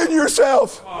destroying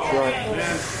yourself.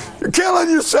 You're killing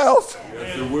yourself.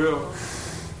 Yes, you will.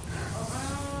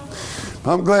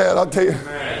 I'm glad. I'll tell you.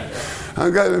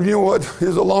 I'm glad. You know what? It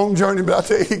was a long journey, but I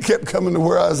tell you, He kept coming to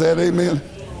where I was at. Amen.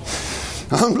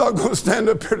 I'm not going to stand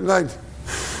up here tonight.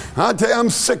 I tell you, I'm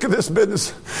sick of this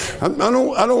business. I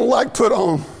don't like put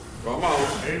on. Come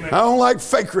on. Amen. I don't like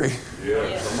fakery.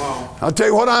 Yeah, come on. I'll tell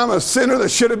you what, I'm a sinner that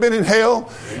should have been in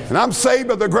hell, and I'm saved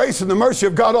by the grace and the mercy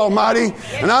of God Almighty,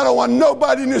 and I don't want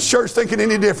nobody in this church thinking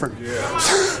any different. Yeah.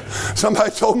 Somebody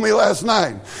told me last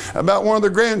night about one of their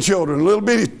grandchildren, a little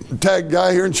bitty tag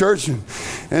guy here in church,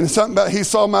 and something about he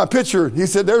saw my picture. He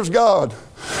said, there's God.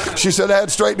 She said, I had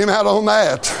to straighten him out on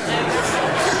that.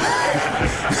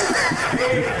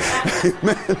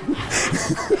 Amen.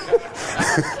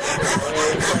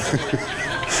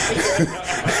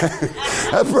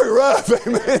 That's pretty rough,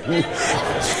 amen.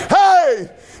 Hey,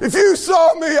 if you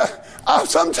saw me, I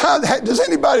sometimes, does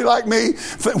anybody like me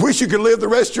wish you could live the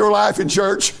rest of your life in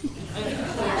church?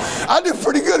 I do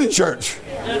pretty good in church.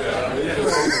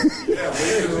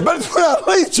 But it's when I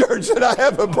leave church that I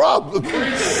have a problem.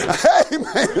 Hey,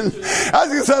 man, I was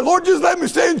going to say, Lord, just let me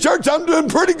stay in church. I'm doing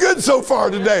pretty good so far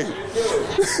today.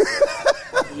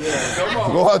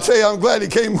 Well, I'll tell you, I'm glad He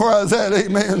came where I was at.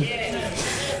 Amen.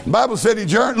 The Bible said He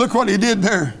journeyed. Look what He did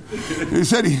there. He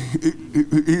said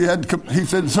he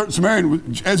said certain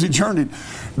Samaritan as He journeyed.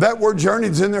 That word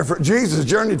journeyed's in there for Jesus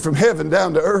journeyed from heaven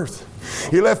down to earth.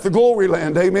 He left the glory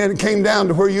land, amen, and came down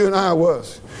to where you and I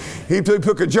was. He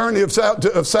took a journey of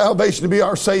salvation to be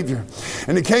our Savior.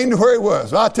 And He came to where He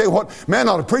was. I'll tell you what, man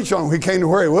ought to preach on him. He came to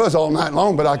where He was all night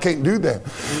long, but I can't do that.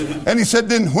 And He said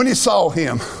then when He saw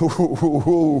him,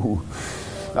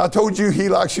 I told you He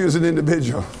likes you as an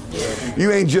individual.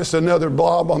 You ain't just another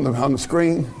blob on the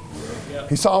screen.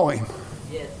 He saw him.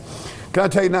 Can I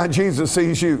tell you now, Jesus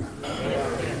sees you.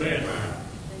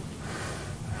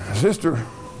 Sister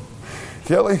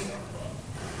Kelly,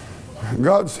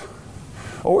 God's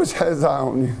always has His eye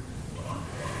on you. You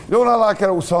know what I like that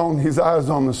old song? His eyes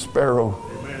on the sparrow.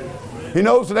 He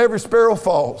knows that every sparrow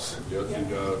falls. Yes, He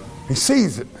does. He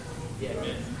sees it.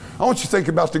 I want you to think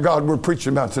about the God we're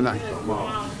preaching about tonight.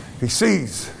 He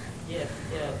sees.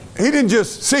 He didn't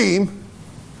just see him.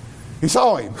 He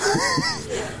saw him.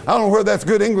 I don't know whether that's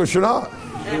good English or not.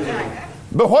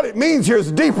 But what it means here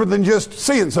is deeper than just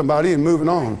seeing somebody and moving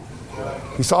on.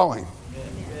 He saw him.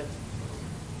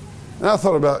 And I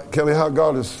thought about, Kelly, how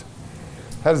God has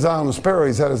had His eye on the sparrow.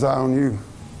 He's had His eye on you.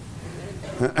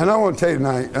 And I want to tell you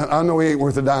tonight, I know he ain't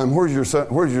worth a dime. Where's your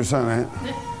son at?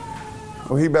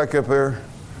 Oh, he back up there.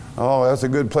 Oh, that's a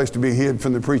good place to be hid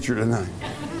from the preacher tonight.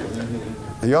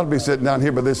 You ought to be sitting down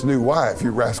here by this new wife,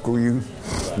 you rascal, you.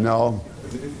 No.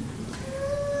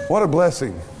 What a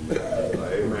blessing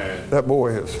that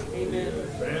boy is.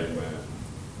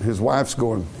 His wife's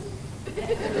going,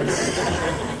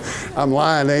 I'm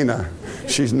lying, ain't I?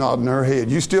 She's nodding her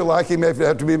head. You still like him if you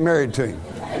have to be married to him?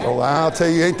 Oh, I'll tell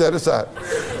you, ain't that a sight?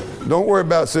 Don't worry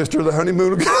about it, sister. The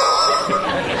honeymoon will get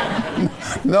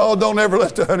No, don't ever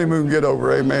let the honeymoon get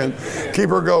over. Amen. Keep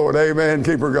her going. Amen.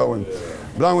 Keep her going.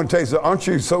 But I want to tell you something. Aren't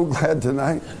you so glad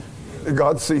tonight that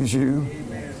God sees you?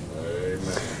 Amen.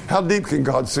 How deep can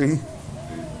God see?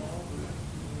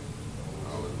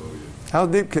 How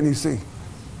deep can He see?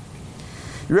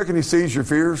 You reckon He sees your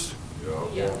fears?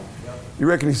 Yeah. You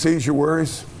reckon He sees your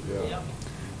worries? Yeah.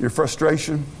 Your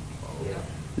frustration? Yeah.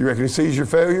 You reckon He sees your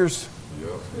failures? Yeah.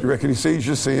 You reckon He sees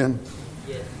your sin?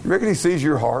 Yeah. You reckon He sees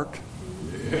your heart?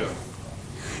 Yeah.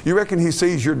 You reckon He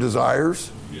sees your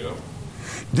desires? Yeah.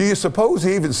 Do you suppose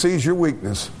He even sees your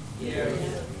weakness? Yeah.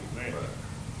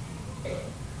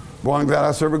 Boy, I'm glad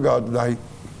I serve a God tonight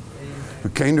who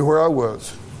came to where I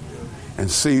was and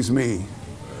sees me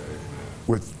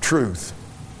with truth.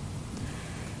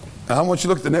 Now, I want you to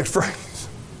look at the next phrase.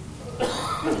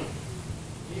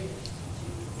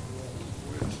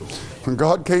 When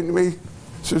God came to me,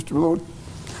 Sister Lord,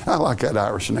 I like that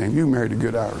Irish name. You married a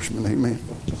good Irishman, amen.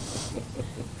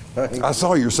 I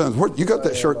saw your sons. What, you got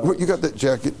that shirt? What, you got that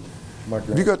jacket?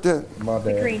 You got that? My dad.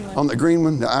 The green one. On the green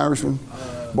one, the Irish one?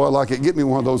 Boy, I like it. Get me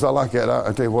one of those. I like that.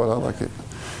 I tell you what, I like it.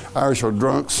 Irish are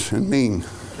drunks and mean.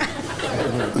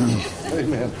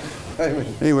 Amen.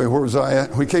 Amen. Anyway, where was I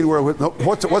at? We came to where.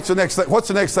 What's the next thing? What's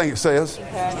the next thing it says?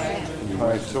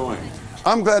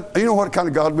 I'm glad. You know what kind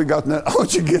of God we got in that? I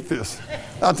want you to get this.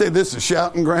 I'll tell you, this is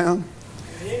shouting ground.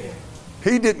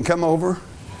 He didn't come over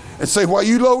and say, "Well,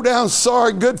 you low down,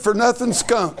 sorry, good for nothing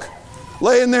skunk,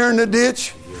 laying there in the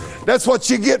ditch. That's what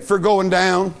you get for going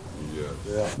down.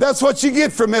 That's what you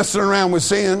get for messing around with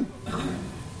sin.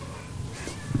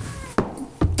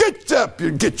 Get up,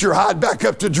 you get your hide back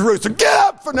up to Jerusalem. Get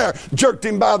up from there." Jerked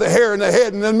him by the hair and the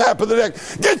head and the nape of the neck.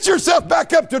 Get yourself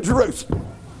back up to Jerusalem.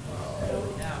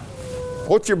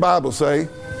 What's your Bible say?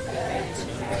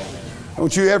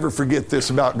 Don't you ever forget this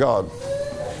about God.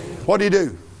 What did He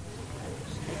do?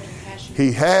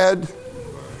 He had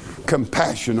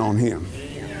compassion on him.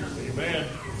 Amen.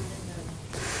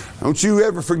 Don't you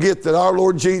ever forget that our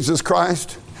Lord Jesus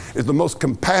Christ is the most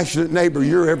compassionate neighbor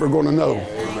you're ever going to know.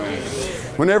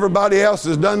 When everybody else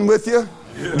is done with you,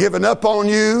 given up on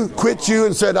you, quit you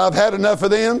and said, "I've had enough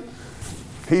of them,"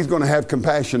 He's going to have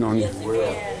compassion on you. Yes, He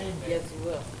will. Yes, He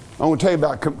will. I want to tell you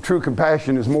about true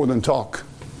compassion is more than talk.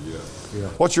 Yeah.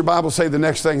 What's your Bible say the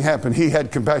next thing happened? He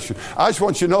had compassion. I just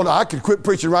want you to know that I could quit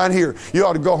preaching right here. You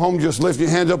ought to go home, just lift your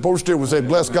hands up over still and say,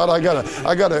 "Bless God, I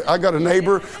got a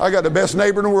neighbor. I got the best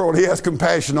neighbor in the world. He has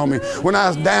compassion on me. When I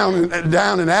was down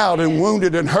and out and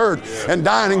wounded and hurt and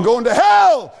dying and going to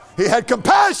hell, He had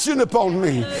compassion upon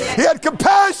me. He had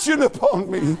compassion upon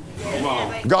me."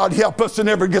 God help us to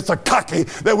never get so cocky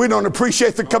that we don't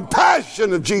appreciate the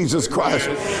compassion of Jesus Christ.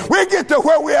 We get to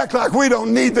where we act like we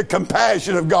don't need the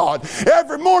compassion of God.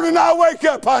 Every morning I wake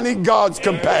up, I need God's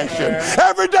compassion.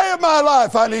 Every day of my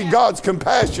life, I need God's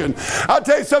compassion. I'll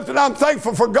tell you something, I'm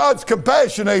thankful for God's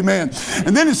compassion, amen.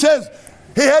 And then it says,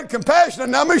 He had compassion.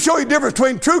 And now let me show you the difference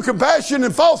between true compassion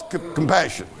and false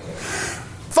compassion.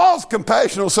 False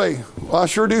compassion will say, "Well, I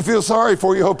sure do feel sorry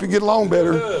for you. Hope you get along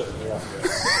better."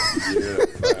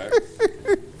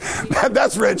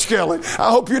 That's Reg Kelly.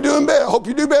 "I hope you're doing better. I hope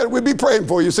you do better. We'll be praying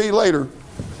for you. See you later."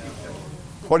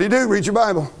 What did he do? Read your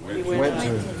Bible.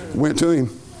 Went to him.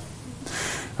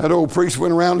 That old priest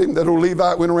went around him. That old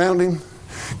Levite went around him.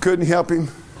 Couldn't help him.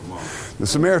 The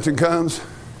Samaritan comes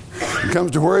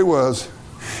to where he was,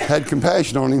 had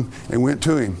compassion on him, and went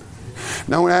to him.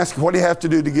 Now I want to ask you, what do you have to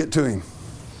do to get to him?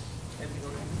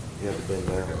 You have to be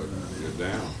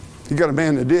there. You got a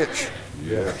man in the ditch.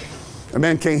 Yeah. A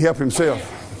man can't help himself.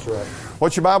 That's right.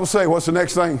 What's your Bible say? What's the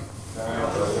next thing?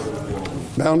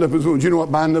 Bound up his wounds. You know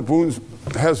what binding up wounds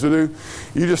has to do?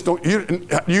 You just don't.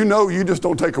 You just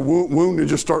don't take a wound and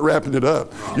just start wrapping it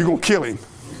up. You're gonna kill him.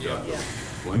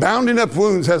 Bounding up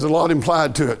wounds has a lot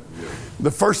implied to it.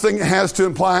 The first thing it has to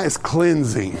imply is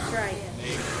cleansing.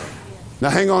 Now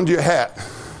hang on to your hat.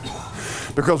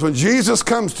 Because when Jesus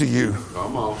comes to you,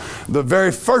 the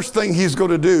very first thing He's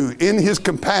going to do in His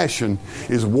compassion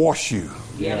is wash you.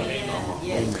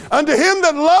 Unto Him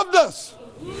that loved us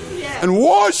and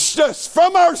washed us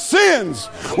from our sins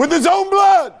with His own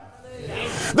blood.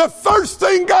 The first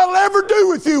thing God will ever do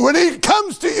with you when He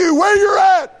comes to you where you're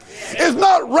at is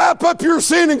not wrap up your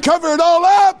sin and cover it all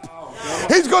up.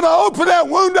 He's going to open that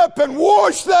wound up and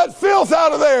wash that filth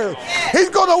out of there. He's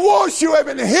going to wash you.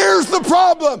 And here's the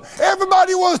problem.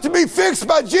 Everybody wants to be fixed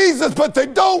by Jesus, but they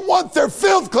don't want their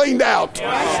filth cleaned out.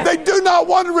 They do not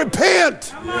want to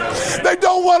repent. They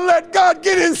don't want to let God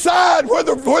get inside where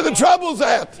the trouble's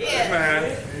at.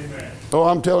 Amen. Oh,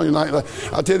 I'm telling you,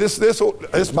 I tell you,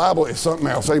 this Bible is something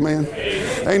else. Amen.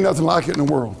 Ain't nothing like it in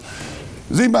the world.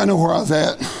 Does anybody know where I was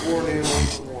at?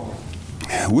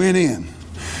 Went in,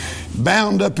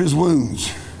 bound up his wounds,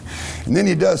 and then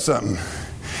he does something.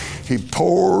 He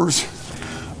pours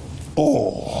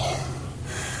oil.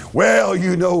 Well,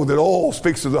 you know that oil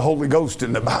speaks of the Holy Ghost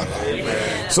in the Bible.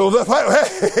 Amen. So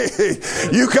hey,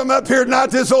 you come up here tonight,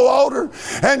 this old altar,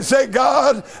 and say,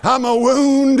 God, I'm a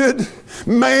wounded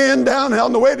man down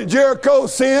on the way to Jericho.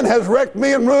 Sin has wrecked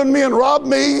me and ruined me and robbed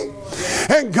me.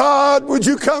 And God, would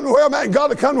you come to where I'm at? And God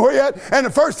will come to where you're at. And the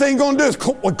first thing He's going to do is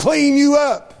clean you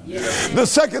up. The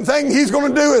second thing He's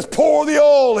going to do is pour the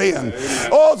oil in.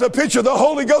 Oh, it's a picture of the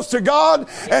Holy Ghost to God,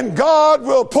 and God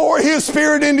will pour His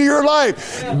Spirit into your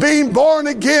life. Being born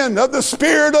again of the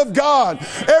Spirit of God.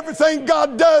 Everything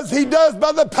God does, He does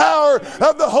by the power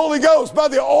of the Holy Ghost, by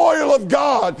the oil of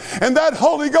God. And that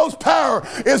Holy Ghost power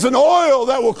is an oil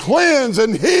that will cleanse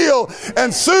and heal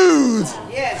and soothe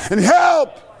and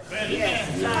help.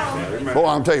 Boy,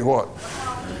 I'm telling you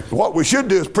what we should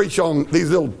do is preach on these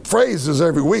little phrases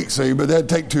every week, see, but that'd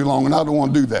take too long, and I don't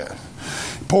want to do that.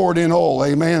 Poured in oil,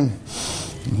 amen.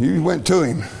 You went to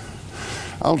Him.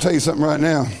 I'll tell you something right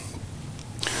now.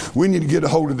 We need to get a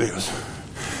hold of this.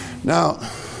 Now,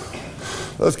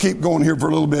 let's keep going here for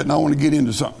a little bit, and I want to get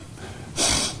into something.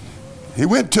 He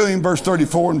went to Him, verse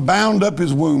 34, and bound up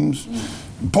his wounds,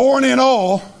 pouring in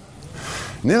oil.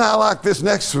 And then I like this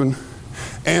next one,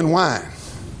 and wine.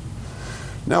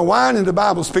 Now, wine in the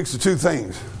Bible speaks of two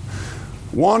things.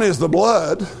 One is the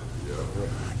blood.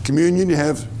 Communion, you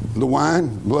have the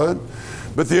wine, blood.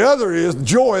 But the other is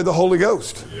joy of the Holy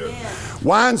Ghost.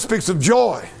 Wine speaks of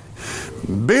joy.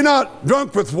 Be not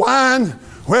drunk with wine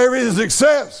where it is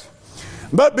excess,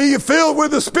 but be ye filled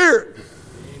with the Spirit.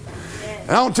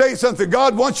 And I'll tell you something.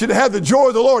 God wants you to have the joy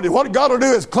of the Lord. And what God will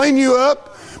do is clean you up,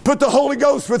 put the Holy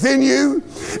Ghost within you,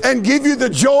 and give you the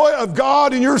joy of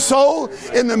God in your soul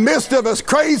in the midst of a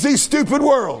crazy, stupid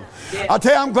world. I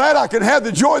tell you, I'm glad I can have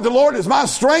the joy of the Lord as my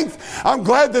strength. I'm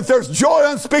glad that there's joy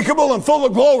unspeakable and full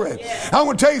of glory. I'm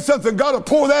going to tell you something. God will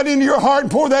pour that into your heart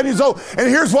and pour that in your soul. And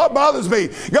here's what bothers me.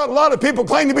 Got a lot of people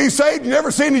claim to be saved. You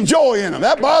never see any joy in them.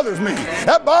 That bothers me.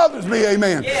 That bothers me,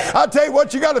 amen. I tell you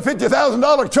what, you got a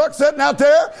 $50,000 truck sitting out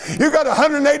there. You got a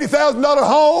 $180,000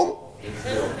 home.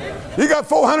 You got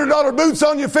 $400 boots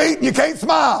on your feet and you can't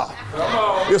smile.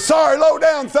 You sorry low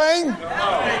down thing.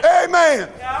 Amen.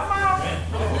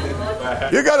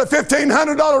 You got a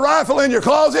 $1,500 rifle in your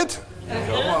closet.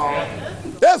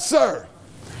 Yes, sir.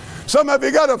 Some of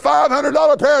you got a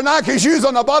 $500 pair of Nike shoes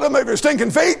on the bottom of your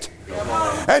stinking feet.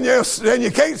 And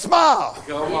you can't smile.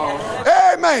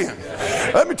 Amen.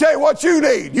 Let me tell you what you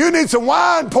need. You need some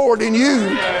wine poured in you.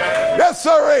 Yes,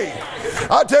 sir.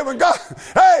 I tell you, when God,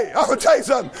 hey, I'm going to tell you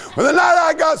something. When the night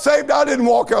I got saved, I didn't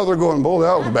walk out there going, boy,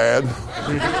 that was bad.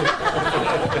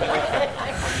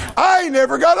 I ain't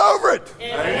never got over it.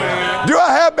 Amen. Do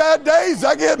I have bad days? Do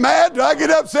I get mad? Do I get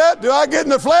upset? Do I get in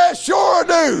the flesh? Sure I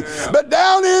do. But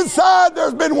down inside,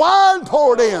 there's been wine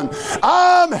poured in.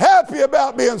 I'm happy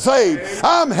about being saved.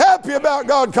 I'm happy about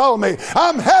God calling me.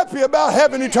 I'm happy about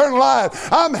having eternal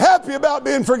life. I'm happy about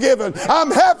being forgiven. I'm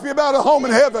happy about a home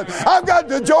in heaven. I've got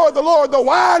the joy of the Lord. The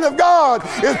wine of God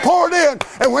is poured in.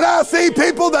 And when I see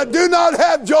people that do not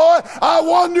have joy, I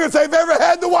wonder if they've ever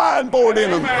had the wine poured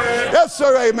in them. Yes,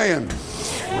 sir. Amen.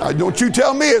 Don't you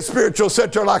tell me it's spiritual,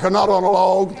 sit there like a knot on a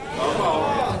log.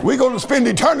 We're going to spend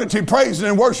eternity praising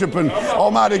and worshiping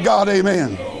Almighty God.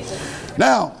 Amen.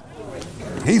 Now,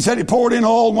 he said he poured in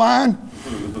oil and wine.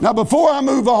 Now, before I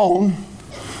move on,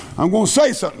 I'm going to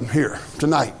say something here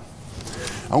tonight.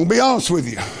 I'm going to be honest with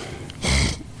you.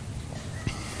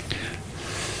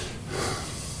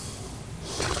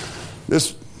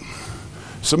 This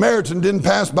Samaritan didn't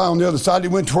pass by on the other side. He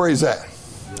went to where he's at.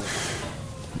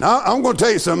 Now, I'm going to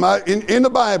tell you something. In the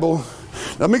Bible,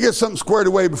 let me get something squared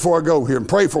away before I go here, and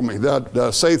pray for me that I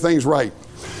say things right.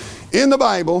 In the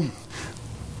Bible,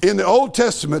 in the Old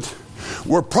Testament,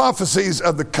 were prophecies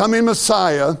of the coming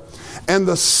Messiah and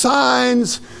the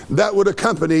signs that would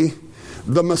accompany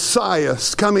the Messiah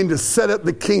coming to set up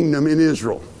the kingdom in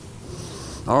Israel.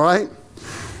 All right?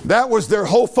 That was their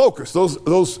whole focus.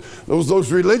 Those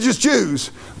religious Jews,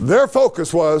 their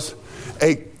focus was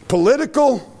a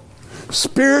political,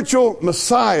 spiritual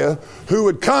Messiah who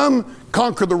would come,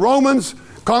 conquer the Romans,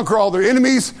 conquer all their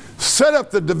enemies, set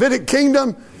up the Davidic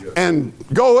kingdom, and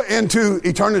go into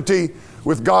eternity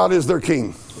with God as their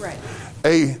king. Right.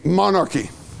 A monarchy.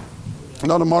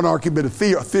 Not a monarchy, but a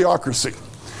theocracy.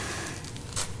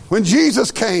 When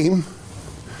Jesus came,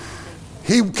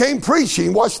 he came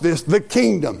preaching, watch this, the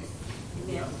kingdom.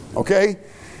 Okay?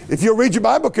 If you'll read your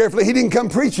Bible carefully, he didn't come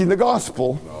preaching the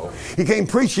gospel. He came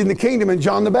preaching the kingdom, and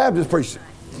John the Baptist preached it.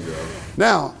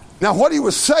 Now what he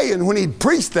was saying when he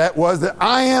preached that was that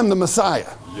I am the Messiah.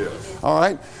 All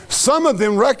right? Some of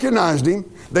them recognized him.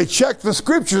 They checked the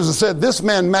scriptures and said, this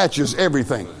man matches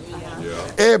everything.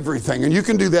 Everything. And you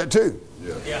can do that too.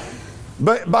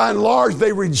 But by and large,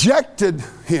 they rejected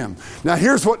him. Now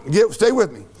here's what, stay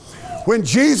with me. When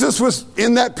Jesus was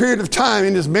in that period of time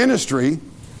in his ministry,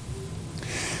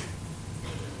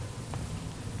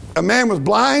 a man was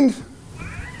blind,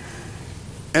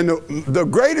 and the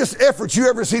greatest effort you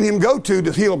ever seen him go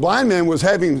to heal a blind man was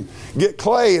having get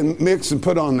clay and mix and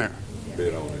put on there.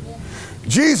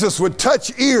 Jesus would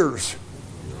touch ears,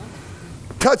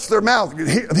 touch their mouth,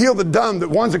 heal the dumb, the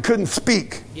ones that couldn't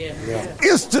speak.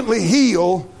 Instantly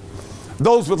heal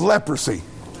those with leprosy.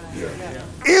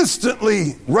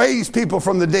 Instantly raise people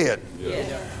from the dead.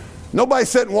 Nobody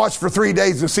sat and watched for 3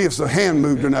 days to see if the hand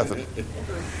moved or nothing.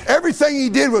 Everything he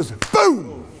did was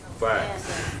boom.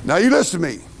 Now you listen to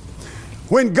me.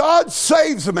 When God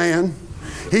saves a man,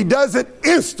 he does it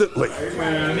instantly.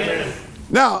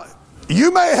 Now,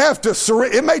 you may have to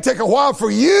surrender. It may take a while for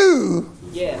you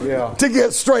to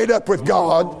get straight up with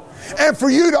God, and for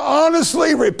you to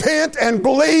honestly repent and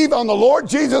believe on the Lord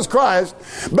Jesus Christ.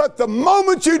 But the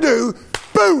moment you do,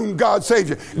 boom, God saves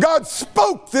you. God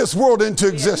spoke this world into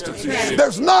existence.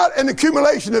 There's not an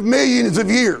accumulation of millions of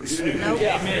years.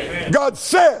 God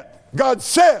said, God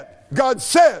said, God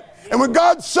said. And when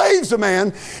God saves a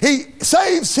man, he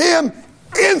saves him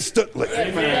instantly.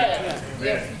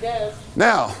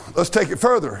 Now, let's take it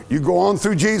further. You go on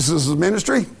through Jesus'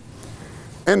 ministry,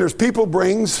 and there's people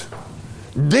brings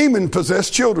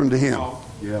demon-possessed children to him.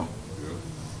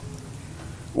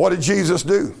 What did Jesus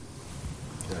do?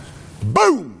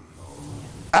 Boom!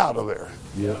 Out of there.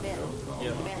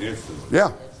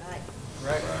 Yeah.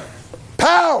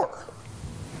 Power.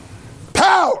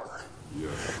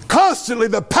 Constantly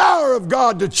the power of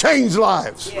God to change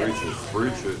lives.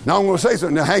 Preach it. Now I'm going to say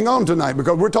something. Now hang on tonight,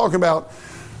 because we're talking about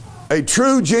a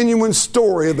true, genuine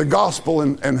story of the gospel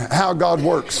and how God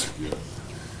works.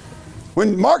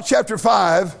 When Mark chapter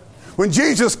 5, when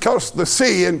Jesus crossed the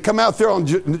sea and come out there on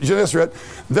Gennesaret,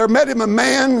 there met him a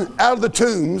man out of the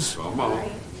tombs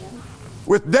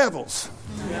with devils.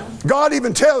 God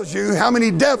even tells you how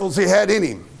many devils he had in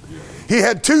him. He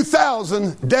had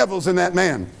 2,000 devils in that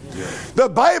man. The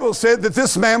Bible said that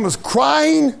this man was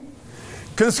crying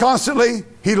constantly.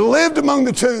 He lived among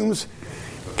the tombs,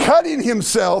 cutting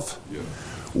himself,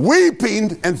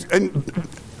 weeping, and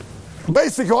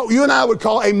basically what you and I would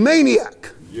call a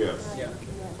maniac.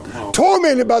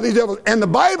 Tormented by these devils. And the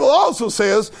Bible also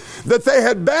says that they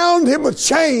had bound him with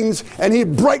chains, and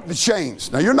he'd break the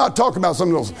chains. Now you're not talking about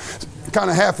some of those kind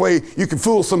of halfway you can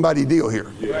fool somebody deal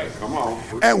here. Come on.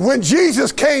 And when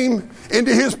Jesus came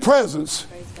into his presence,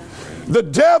 the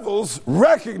devils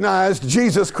recognized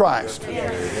Jesus Christ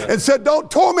and said,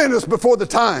 don't torment us before the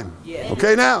time.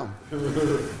 Okay, now,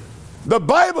 the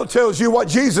Bible tells you what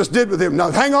Jesus did with him.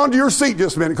 Now, hang on to your seat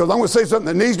just a minute, because I'm going to say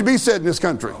something that needs to be said in this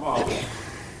country.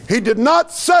 He did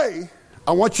not say,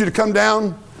 I want you to come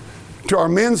down to our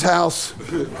men's house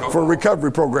for a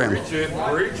recovery program. Preach it.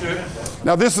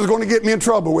 Now, this is going to get me in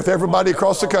trouble with everybody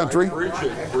across the country.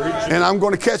 And I'm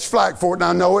going to catch flack for it, and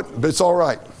I know it, but it's all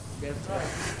right.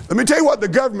 Let me tell you what the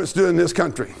government's doing in this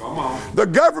country. The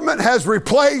government has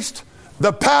replaced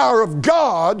the power of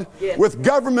God with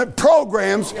government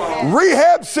programs,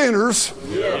 rehab centers,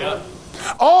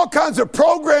 all kinds of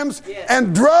programs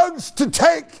and drugs to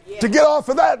take to get off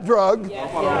of that drug.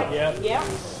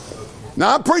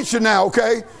 Now I'm preaching now,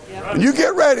 okay? And you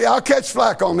get ready. I'll catch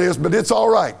flack on this, but it's all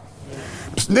right.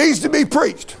 It needs to be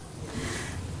preached.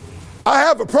 I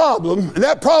have a problem, and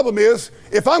that problem is,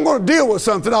 if I'm going to deal with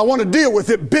something, I want to deal with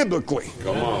it biblically.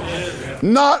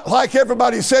 Not like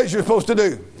everybody says you're supposed to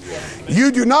do.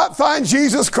 You do not find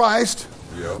Jesus Christ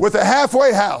with a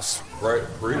halfway house.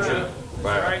 Preach it.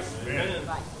 Back.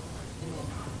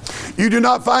 You do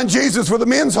not find Jesus with a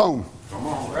men's home.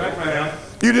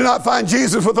 You do not find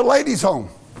Jesus with a ladies' home.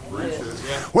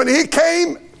 When he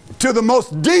came to the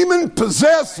most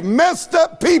demon-possessed, messed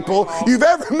up people you've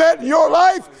ever met in your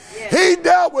life, he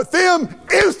dealt with them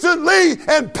instantly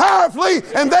and powerfully,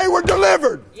 and they were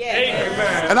delivered.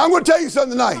 And I'm going to tell you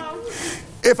something tonight.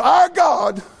 If our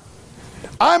God,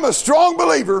 I'm a strong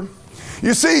believer,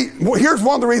 You see, here's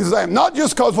one of the reasons I am. Not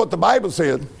just because what the Bible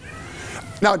said.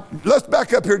 Now, let's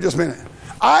back up here just a minute.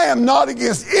 I am not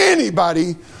against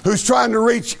anybody who's trying to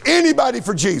reach anybody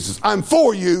for Jesus. I'm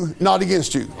for you, not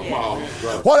against you.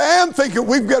 What I am thinking,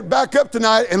 we've got to back up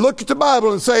tonight and look at the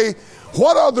Bible and say,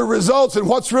 what are the results and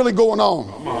what's really going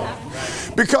on?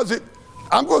 Because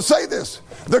I'm going to say this.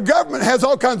 The government has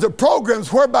all kinds of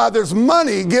programs whereby there's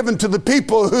money given to the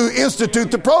people who institute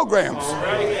the programs.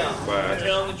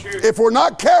 If we're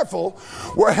not careful,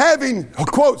 we're having,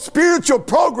 quote, spiritual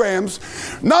programs,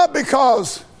 not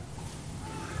because,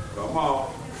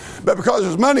 but because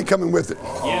there's money coming with it.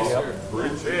 Yes, sir.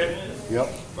 Preach it. Yep.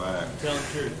 Tell the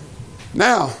truth.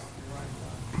 Now,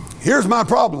 here's my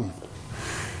problem.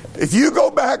 If you go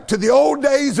back to the old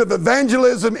days of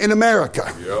evangelism in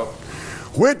America, Yep.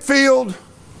 Whitfield,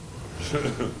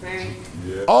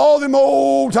 all them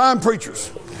old time preachers,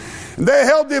 and they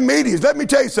held them meetings. Let me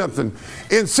tell you something.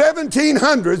 In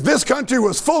 1700s, this country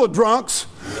was full of drunks,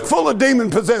 full of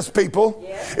demon-possessed people.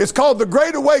 It's called the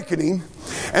Great Awakening.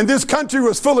 And this country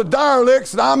was full of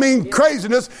derelicts, and I mean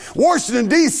craziness. Washington,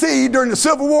 D.C. during the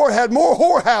Civil War had more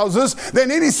whorehouses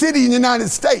than any city in the United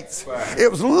States.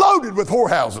 It was loaded with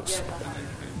whorehouses.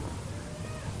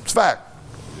 It's fact.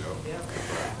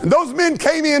 And those men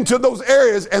came into those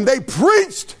areas and they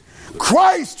preached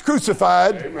Christ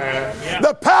crucified,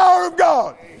 the power of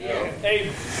God.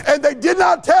 And they did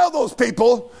not tell those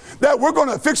people that we're going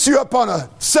to fix you up on a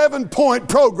 7-point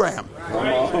program.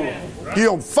 You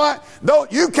don't find, though,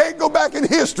 you can't go back in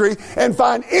history and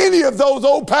find any of those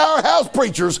old powerhouse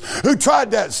preachers who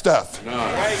tried that stuff.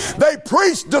 They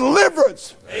preached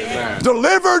deliverance.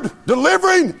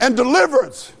 Delivering, and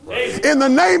deliverance in the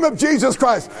name of Jesus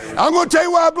Christ. I'm going to tell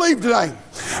you what I believe tonight.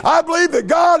 I believe that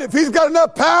God, if He's got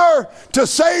enough power to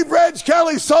save Reg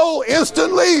Kelly's soul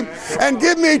instantly and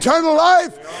give me eternal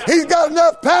life, He's got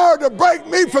enough power to break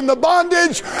me from the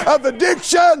bondage of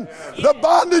addiction, the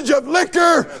bondage of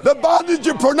liquor, the bondage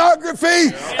of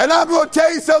pornography. And I'm going to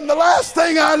tell you something, the last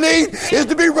thing I need is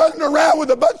to be running around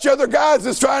with a bunch of other guys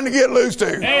that's trying to get loose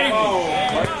to.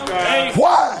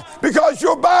 Why? Because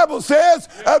your Bible says,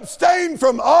 abstain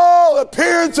from all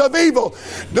appearance of evil.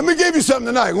 Let me give you something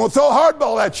tonight. I'm going to throw a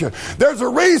hardball at you. There's a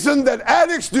reason that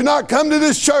addicts do not come to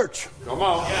this church. Come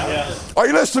on. Are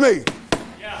you listening to me?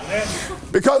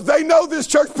 Because they know this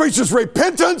church preaches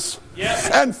repentance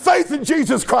and faith in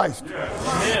Jesus Christ.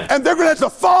 And they're going to have to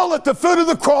fall at the foot of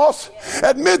the cross,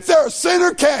 admit they're a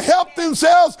sinner, can't help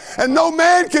themselves, and no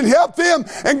man can help them.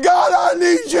 And God, I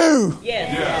need you.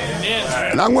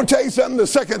 And I'm going to tell you something, the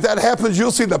second that happens,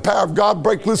 you'll see the power of God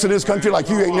break loose in this country like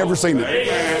you ain't never seen it.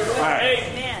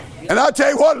 And I'll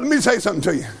tell you what, let me say something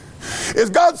to you. Is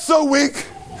God so weak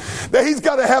that He's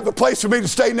got to have a place for me to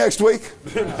stay next week?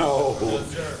 No.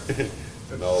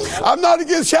 I'm not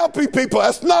against helping people.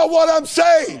 That's not what I'm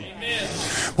saying.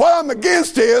 What I'm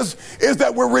against is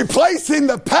that we're replacing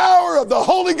the power of the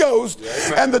Holy Ghost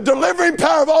and the delivering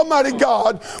power of Almighty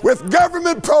God with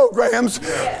government programs,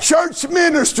 church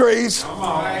ministries.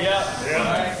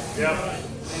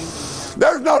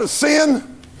 There's not a sin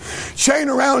chain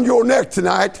around your neck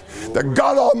tonight that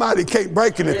God Almighty can't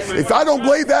break it. If I don't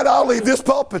believe that, I'll leave this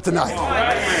pulpit tonight.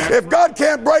 If God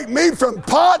can't break me from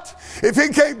pot, if He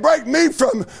can't break me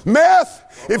from meth,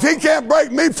 if He can't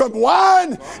break me from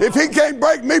wine, if He can't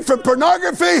break me from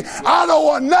pornography, I don't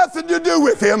want nothing to do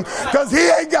with Him, because He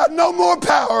ain't got no more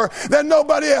power than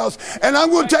nobody else. And I'm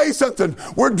going to tell you something.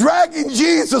 We're dragging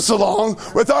Jesus along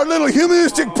with our little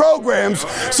humanistic programs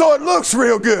so it looks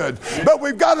real good. But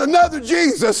we've got another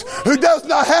Jesus who does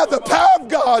not have the power of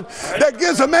God that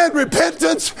gives a man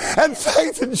repentance and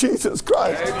faith in Jesus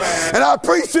Christ. And I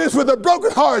preach this with a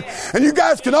broken heart, and you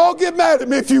guys can all get mad at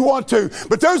me if you want to,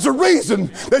 but there's a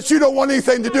reason that you don't want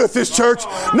anything to do with this church.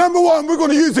 Number one, we're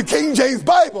going to use the King James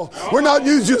Bible. We're not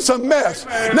using some mess.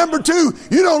 Number two,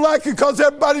 you don't like it because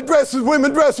everybody dresses,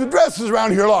 women dress with dresses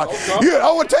around here a lot.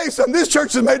 I want to tell you something. This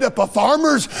church is made up of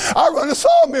farmers. I run a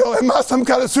sawmill. Am I some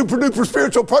kind of super duper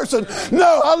spiritual person?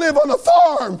 No, I live on a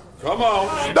farm. Come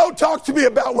on. Don't talk to me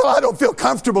about, well, I don't feel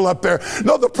comfortable up there.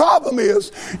 No, the problem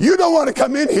is you don't want to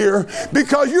come in here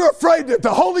because you're afraid that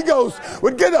the Holy Ghost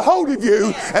would get a hold of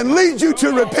you and lead you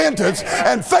to repentance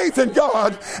and faith in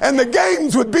God, and the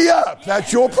games would be up.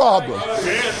 That's your problem.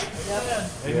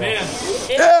 Amen.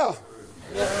 Yeah.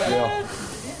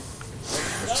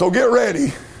 So get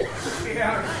ready.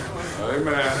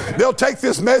 Amen. They'll take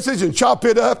this message and chop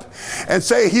it up and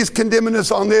say he's condemning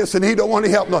us on this and he don't want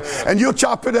any help. No. And you'll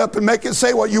chop it up and make it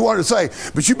say what you want to say.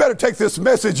 But you better take this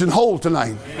message and hold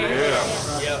tonight.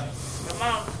 Yeah. Come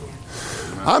on.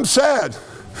 I'm sad.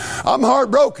 I'm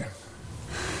heartbroken.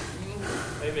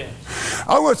 Amen.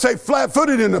 I want to say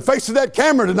flat-footed in the face of that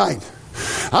camera tonight.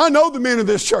 I know the men of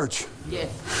this church.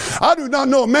 Yes. I do not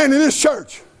know a man in this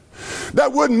church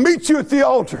that wouldn't meet you at the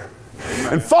altar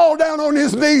and fall down on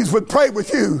his knees would pray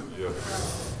with you.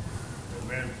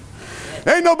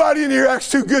 Ain't nobody in here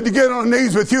acts too good to get on their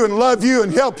knees with you and love you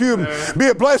and help you and be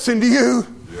a blessing to you.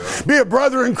 Be a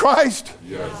brother in Christ.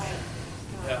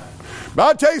 But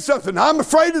I'll tell you something. I'm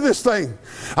afraid of this thing.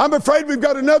 I'm afraid we've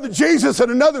got another Jesus and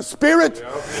another spirit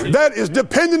that is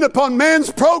dependent upon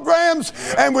man's programs,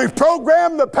 and we've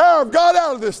programmed the power of God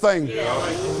out of this thing.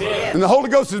 And the Holy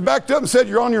Ghost has backed up and said,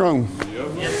 you're on your own.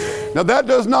 Now that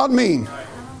does not mean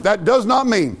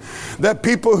that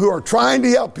people who are trying to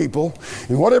help people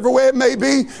in whatever way it may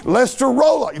be, Lester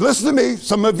Roloff. Listen to me.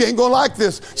 Some of you ain't going to like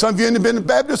this. Some of you ain't been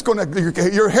Baptist.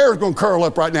 Your hair is going to curl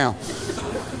up right now.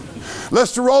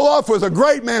 Lester Roloff was a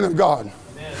great man of God.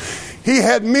 He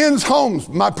had men's homes.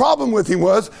 My problem with him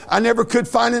was I never could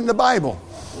find it in the Bible.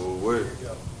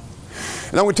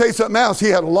 And I'm going to tell you something else. He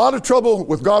had a lot of trouble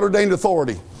with God-ordained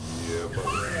authority.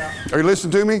 Are you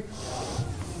listening to me?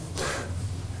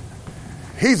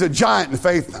 He's a giant in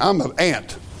faith. I'm an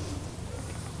ant.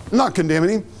 I'm not condemning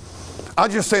him. I'm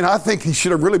just saying I think he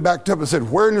should have really backed up and said,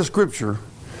 where in the scripture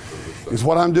is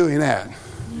what I'm doing at?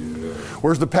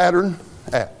 Where's the pattern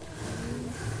at?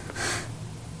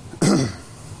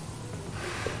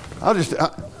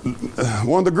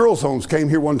 One of the girls' homes came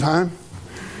here one time,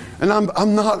 and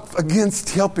I'm not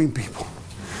against helping people.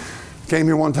 Came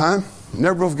here one time,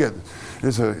 never will forget.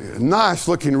 There's a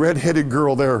nice-looking red-headed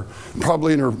girl there,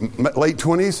 probably in her late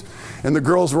 20s, and the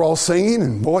girls were all singing,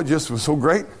 and boy, it just was so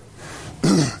great.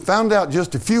 Found out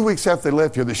just a few weeks after they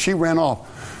left here that she ran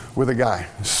off with a guy,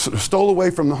 stole away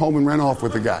from the home and ran off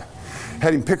with a guy.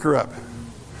 Had him pick her up.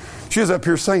 She was up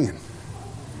here singing.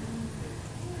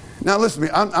 Now listen to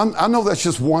me. I know that's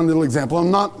just one little example.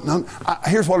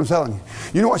 Here's what I'm telling you.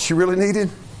 You know what she really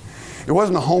needed? It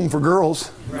wasn't a home for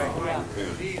girls.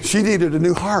 She needed a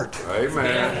new heart.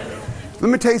 Amen.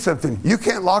 Let me tell you something. You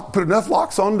can't put enough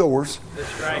locks on doors,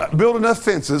 build enough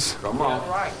fences. Come on.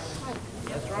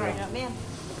 That's right. Amen.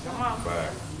 Come on.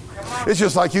 Back. It's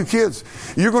just like you kids.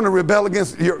 You're going to rebel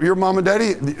against your mom and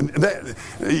daddy.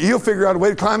 You'll figure out a way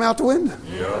to climb out the window.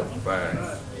 Yeah,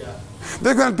 back.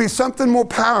 There's going to be something more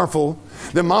powerful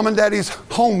than mom and daddy's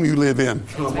home you live in.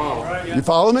 Come on. You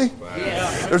follow me?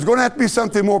 There's going to have to be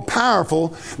something more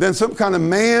powerful than some kind of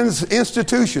man's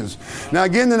institutions. Now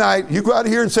again tonight, you go out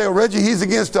here and say, oh, Reggie, he's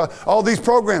against all these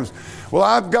programs. Well,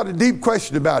 I've got a deep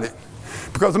question about it.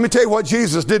 Because let me tell you what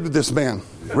Jesus did with this man.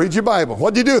 Read your Bible.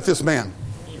 What did he do with this man?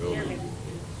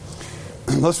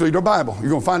 Let's read our Bible. You're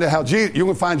going to find out how you're going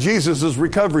to find Jesus'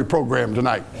 recovery program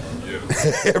tonight.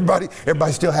 Everybody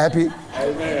still happy?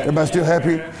 Everybody still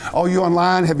happy? All you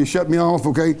online, have you shut me off?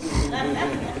 Okay.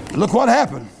 Look what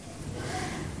happened.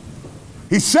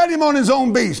 He set him on his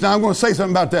own beast. Now I'm going to say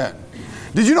something about that.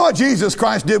 Did you know what Jesus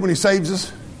Christ did when he saves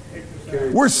us?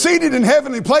 We're seated in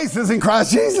heavenly places in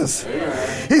Christ Jesus.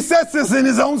 He sets us in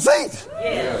his own seat.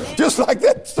 Just like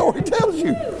that story tells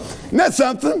you. Isn't that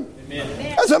something?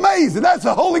 That's amazing. That's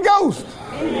the Holy Ghost.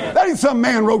 That ain't some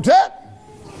man wrote that.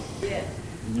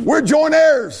 We're joint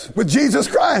heirs with Jesus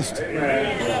Christ.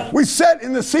 We sit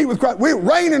in the seat with Christ. We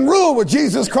reign and rule with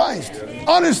Jesus Christ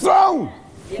on his throne.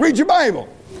 Read your Bible.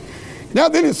 Now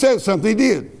then it says something he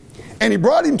did. And he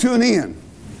brought him to an inn.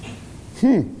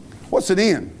 What's an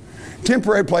inn?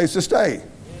 Temporary place to stay.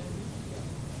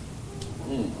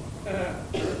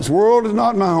 This world is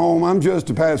not my home. I'm just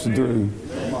a passing through.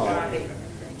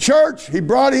 Church, he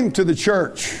brought him to the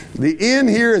church. The inn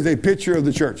here is a picture of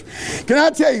the church. Can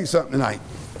I tell you something tonight?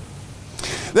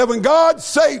 That when God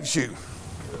saves you,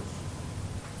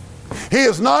 he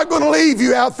is not going to leave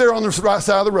you out there on the right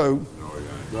side of the road.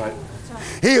 Right.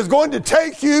 He is going to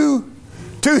take you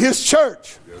to his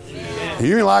church.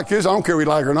 You ain't like this. I don't care if you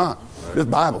like it or not. This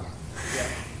Bible.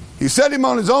 He set him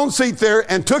on his own seat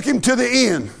there and took him to the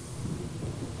inn.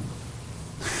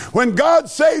 When God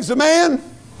saves a man,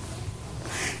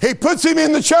 he puts him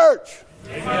in the church.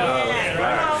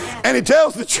 And he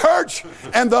tells the church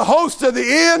and the host of the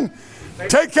inn,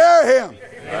 take care of him.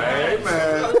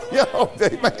 Amen.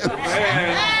 Amen.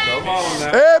 Come on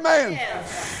now. Amen.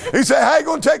 He said, how you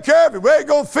going to take care of him? We're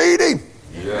going to feed him.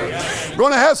 Yeah.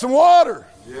 Going to have some water.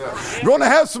 Yeah. Going to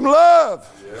have some love.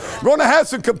 Yeah. Going to have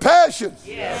some compassion.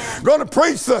 Going to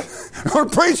preach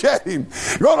at him.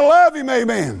 Going to love him.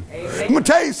 Amen. I'm going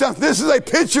to tell you something. This is a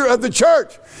picture of the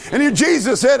church. And here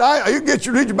Jesus said, you get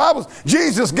read your Bibles.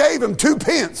 Jesus gave him 2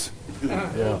 pence.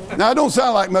 Now, it don't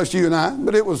sound like much to you and I,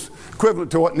 but it was equivalent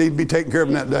to what needed to be taken care of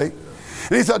in that day.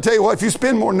 And he said, I'll tell you what, if you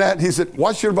spend more than that, he said,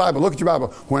 watch your Bible, look at your Bible,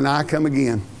 when I come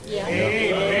again.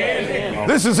 Amen.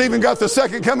 This has even got the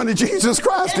second coming of Jesus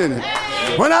Christ in it.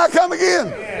 When I come again.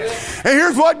 And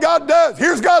here's what God does.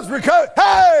 Here's God's recovery.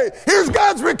 Hey, here's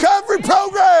God's recovery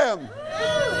program.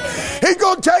 He's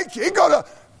going to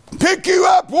pick you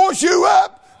up, wash you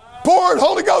up, pour the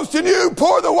Holy Ghost in you,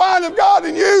 pour the wine of God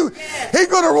in you. He's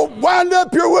going to wind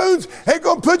up your wounds. He's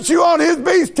going to put you on His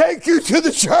beast, take you to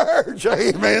the church.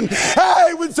 Amen.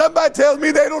 Hey, when somebody tells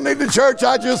me they don't need the church,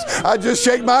 I just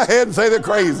shake my head and say they're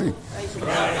crazy.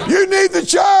 You need the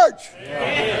church.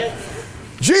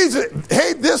 Jesus,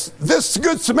 hey, this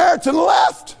Good Samaritan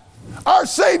left. Our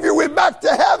Savior went back to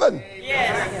heaven.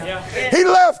 He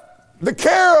left the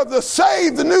care of the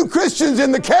saved, the new Christians,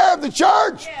 in the care of the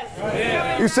church.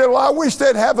 You said, well, I wish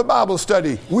they'd have a Bible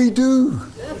study. We do.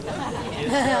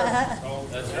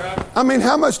 I mean,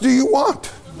 how much do you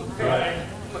want?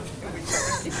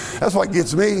 That's what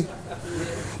gets me.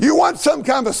 You want some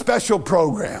kind of a special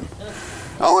program.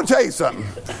 I want to tell you something.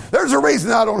 There's a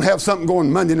reason I don't have something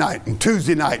going Monday night and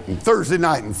Tuesday night and Thursday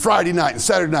night and Friday night and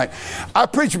Saturday night. I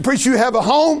preach you have a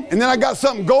home, and then I got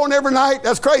something going every night.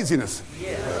 That's craziness.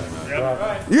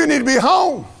 You need to be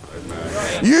home.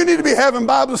 You need to be having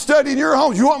Bible study in your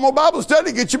homes. You want more Bible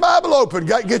study? Get your Bible open.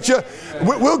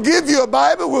 We'll give you a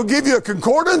Bible. We'll give you a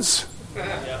concordance.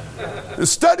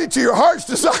 Study to your heart's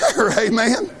desire.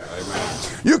 Amen.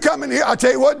 You come in here. I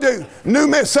tell you what, do new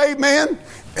man, saved man.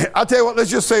 I'll tell you what,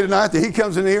 let's just say tonight that he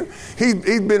comes in here. He's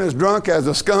been as drunk as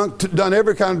a skunk, done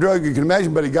every kind of drug you can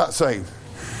imagine, but he got saved.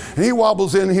 And he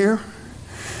wobbles in here.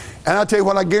 And I'll tell you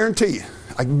what, I guarantee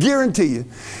you,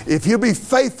 if he'll be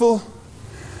faithful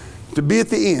to be at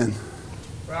the end,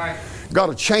 God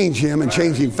will change him and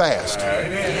change him fast.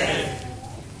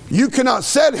 You cannot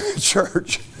sit in a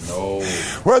church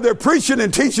where they're preaching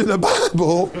and teaching the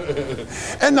Bible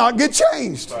and not get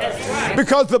changed.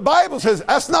 Because the Bible says,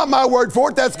 that's not my word for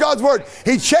it, that's God's word.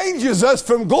 He changes us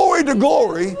from glory to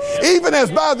glory, even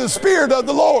as by the Spirit of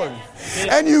the Lord.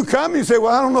 And you come and you say,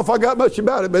 well, I don't know if I got much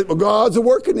about it, but God's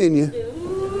working in you.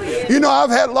 You know, I've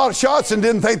had a lot of shots and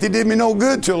didn't think they did me no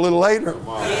good till a little later.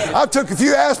 I took a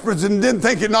few aspirins and didn't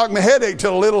think it knocked my headache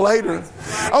till a little later.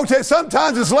 I'll tell you,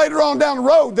 sometimes it's later on down the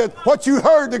road that what you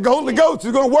heard, the Holy Ghost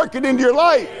is going to work it into your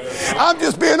life. I'm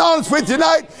just being honest with you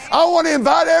tonight. I want to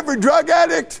invite every drug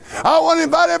addict. I want to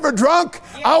invite every drunk.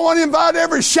 I want to invite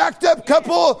every shacked up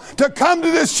couple to come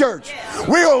to this church.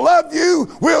 We'll love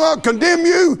you. We'll not condemn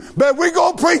you, but we're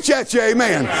going to preach at you,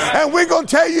 amen. And we're going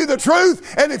to tell you the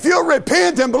truth. And if you'll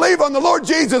repent and believe on the Lord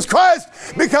Jesus Christ,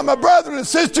 become a brother and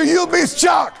sister, you'll be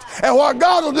shocked at what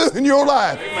God will do in your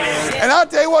life. And I'll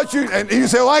tell you what, you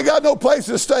say, well, I ain't got no place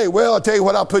to stay. Well, I'll tell you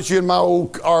what, I'll put you in my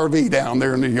old RV down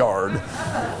there in the yard.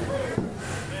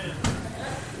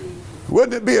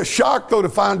 Wouldn't it be a shock, though, to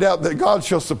find out that God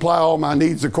shall supply all my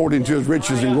needs according to His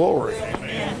riches and glory?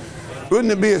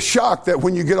 Wouldn't it be a shock that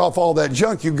when you get off all that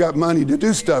junk, you've got money to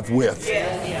do stuff with?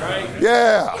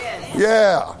 Yeah.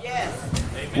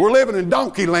 We're living in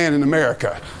donkey land in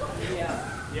America.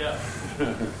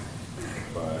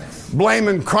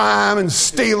 Blaming crime and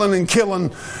stealing and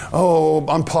killing,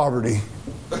 on poverty.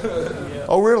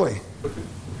 Oh, really?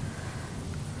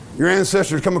 Your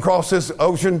ancestors come across this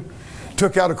ocean,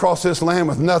 took out across this land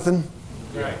with nothing.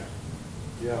 Right.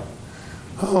 Yeah.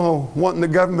 Wanting the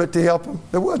government to help them.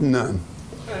 There wasn't none.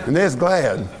 And they're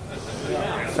glad.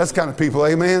 That's kind of people,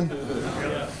 amen?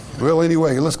 Well,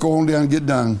 anyway, let's go on down and get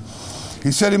done.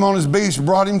 He set him on his beast,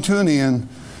 brought him to an inn,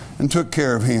 and took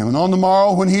care of him. And on the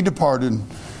morrow when he departed,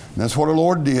 that's what our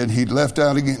Lord did. He left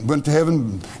out again, went to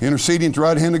heaven, interceding at the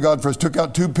right hand of God for us, took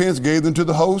out 2 pence, gave them to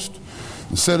the host,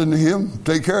 and said unto him,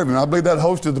 take care of him. I believe that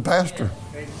host is the pastor.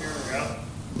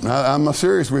 I'm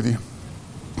serious with you.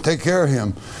 Take care of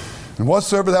him. And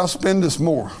whatsoever thou spendest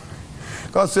more.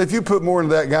 God said, if you put more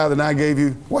into that guy than I gave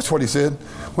you, watch what He said.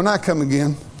 When I come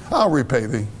again, I'll repay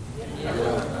thee.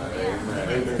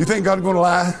 You think God's going to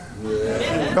lie?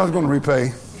 God's going to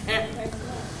repay.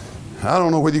 I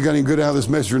don't know whether you got any good out of this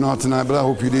message or not tonight, but I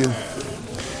hope you did.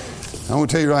 I want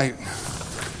to tell you right,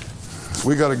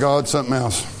 we got a God something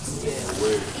else.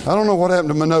 I don't know what happened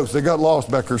to my notes. They got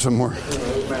lost back there somewhere.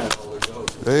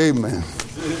 Amen.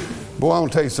 Boy, I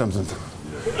want to tell you something.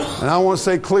 And I want to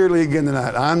say clearly again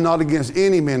tonight, I'm not against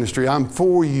any ministry. I'm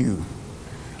for you.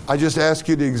 I just ask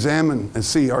you to examine and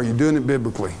see, are you doing it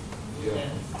biblically?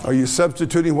 Are you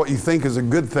substituting what you think is a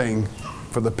good thing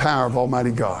for the power of Almighty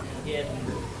God?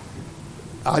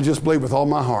 I just believe with all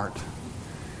my heart.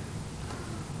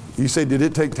 You say, did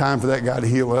it take time for that guy to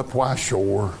heal up? Why,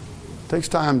 sure. It takes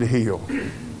time to heal.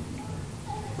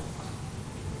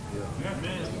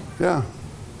 Yeah.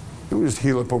 You don't just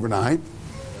heal up overnight.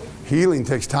 Healing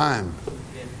takes time.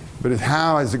 But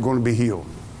how is it going to be healed?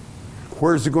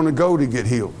 where's he going to go to get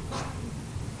healed?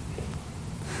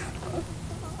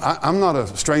 I'm not a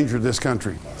stranger to this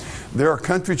country. There are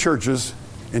country churches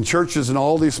and churches in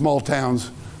all these small towns,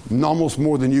 almost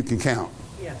more than you can count.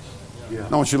 Yes.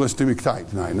 I want you to listen to me tight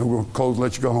tonight, and we'll close and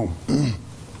let you go home.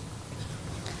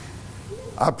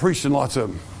 I preached in lots of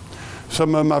them.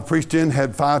 Some of them I preached in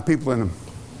had 5 people in them,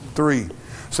 3.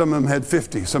 Some of them had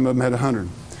 50. Some of them had 100.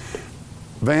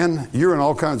 Van, you're in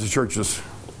all kinds of churches.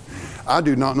 I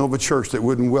do not know of a church that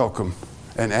wouldn't welcome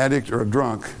an addict or a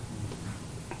drunk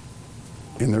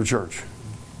in their church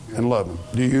and love them.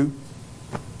 Do you?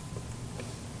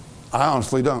 I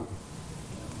honestly don't.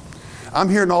 I'm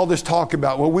hearing all this talk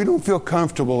about, well, we don't feel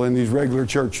comfortable in these regular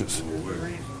churches.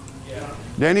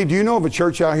 Danny, do you know of a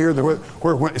church out here that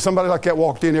where when somebody like that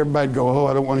walked in, everybody'd go, oh,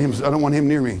 I don't want him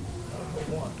near me.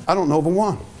 I don't know of a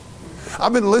one.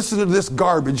 I've been listening to this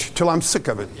garbage till I'm sick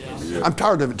of it. I'm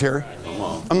tired of it, Terry.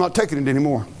 I'm not taking it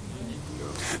anymore.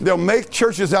 They'll make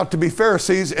churches out to be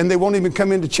Pharisees, and they won't even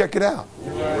come in to check it out.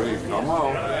 Come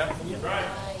on.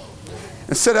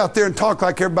 And sit out there and talk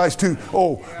like everybody's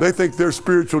they think they're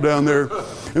spiritual down there,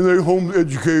 and they home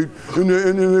educate, and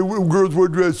they girls wear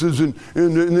dresses, and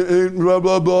blah,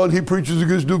 blah, blah, and he preaches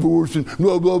against divorce, and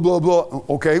blah, blah, blah, blah.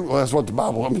 Okay, well, that's what the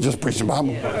Bible, I'm just preaching the Bible.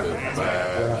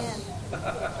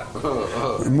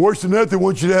 And worse than that, they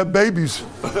want you to have babies.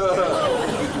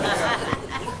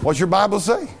 What's your Bible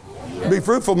say? Be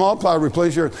fruitful, multiply,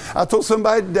 replace your earth. I told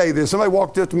somebody today this. Somebody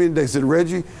walked up to me today and said,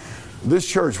 Reggie, this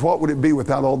church, what would it be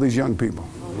without all these young people?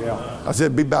 Yeah. I said,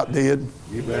 it'd be about dead.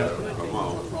 You bet. Come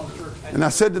on. And I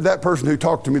said to that person who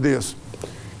talked to me this,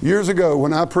 years ago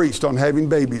when I preached on having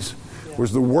babies,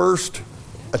 was the worst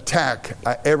attack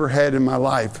I ever had in my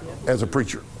life as a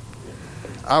preacher.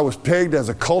 I was pegged as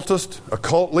a cultist, a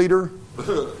cult leader,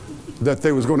 that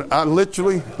they was going to, I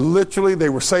literally, they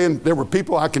were saying, there were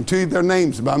people, I can tell you their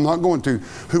names, but I'm not going to,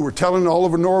 who were telling all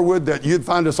over Norwood that you'd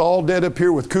find us all dead up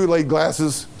here with Kool-Aid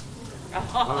glasses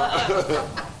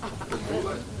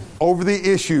over the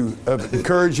issue of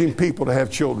encouraging people to have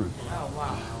children.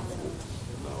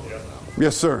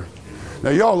 Yes, sir. Now,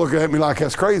 y'all look at me like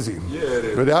that's crazy. Yeah, it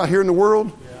is. But out here in the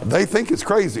world, they think it's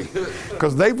crazy.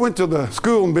 Because they've went to the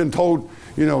school and been told,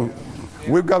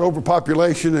 we've got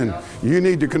overpopulation and you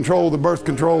need to control the birth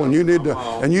control and you need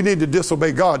to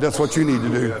disobey God. That's what you need to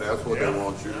do. Yeah, that's what they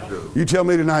want you to do. You tell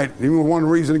me tonight, even one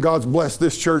reason God's blessed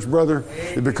this church, brother,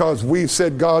 is because we've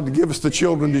said, God, to give us the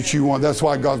children that you want. That's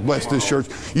why God's blessed this church.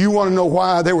 You want to know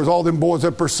why there was all them boys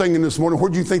up there singing this morning? Where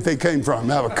do you think they came from?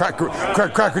 Out of a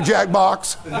Cracker Jack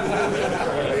box?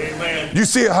 You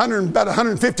see about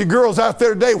 150 girls out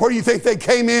there today. Where do you think they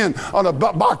came in? On a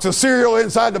box of cereal,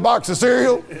 inside the box of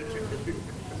cereal?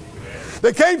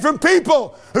 They came from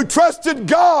people who trusted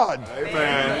God.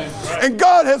 Amen. And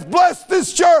God has blessed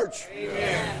this church.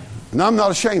 Amen. And I'm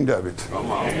not ashamed of it. Come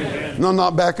on. And I'm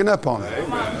not backing up on it.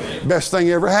 Amen. Best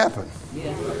thing ever happened.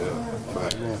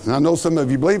 And I know some of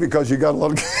you believe it because you got a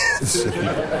lot of kids.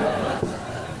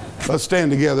 Let's stand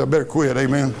together. I better quit.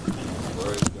 Amen.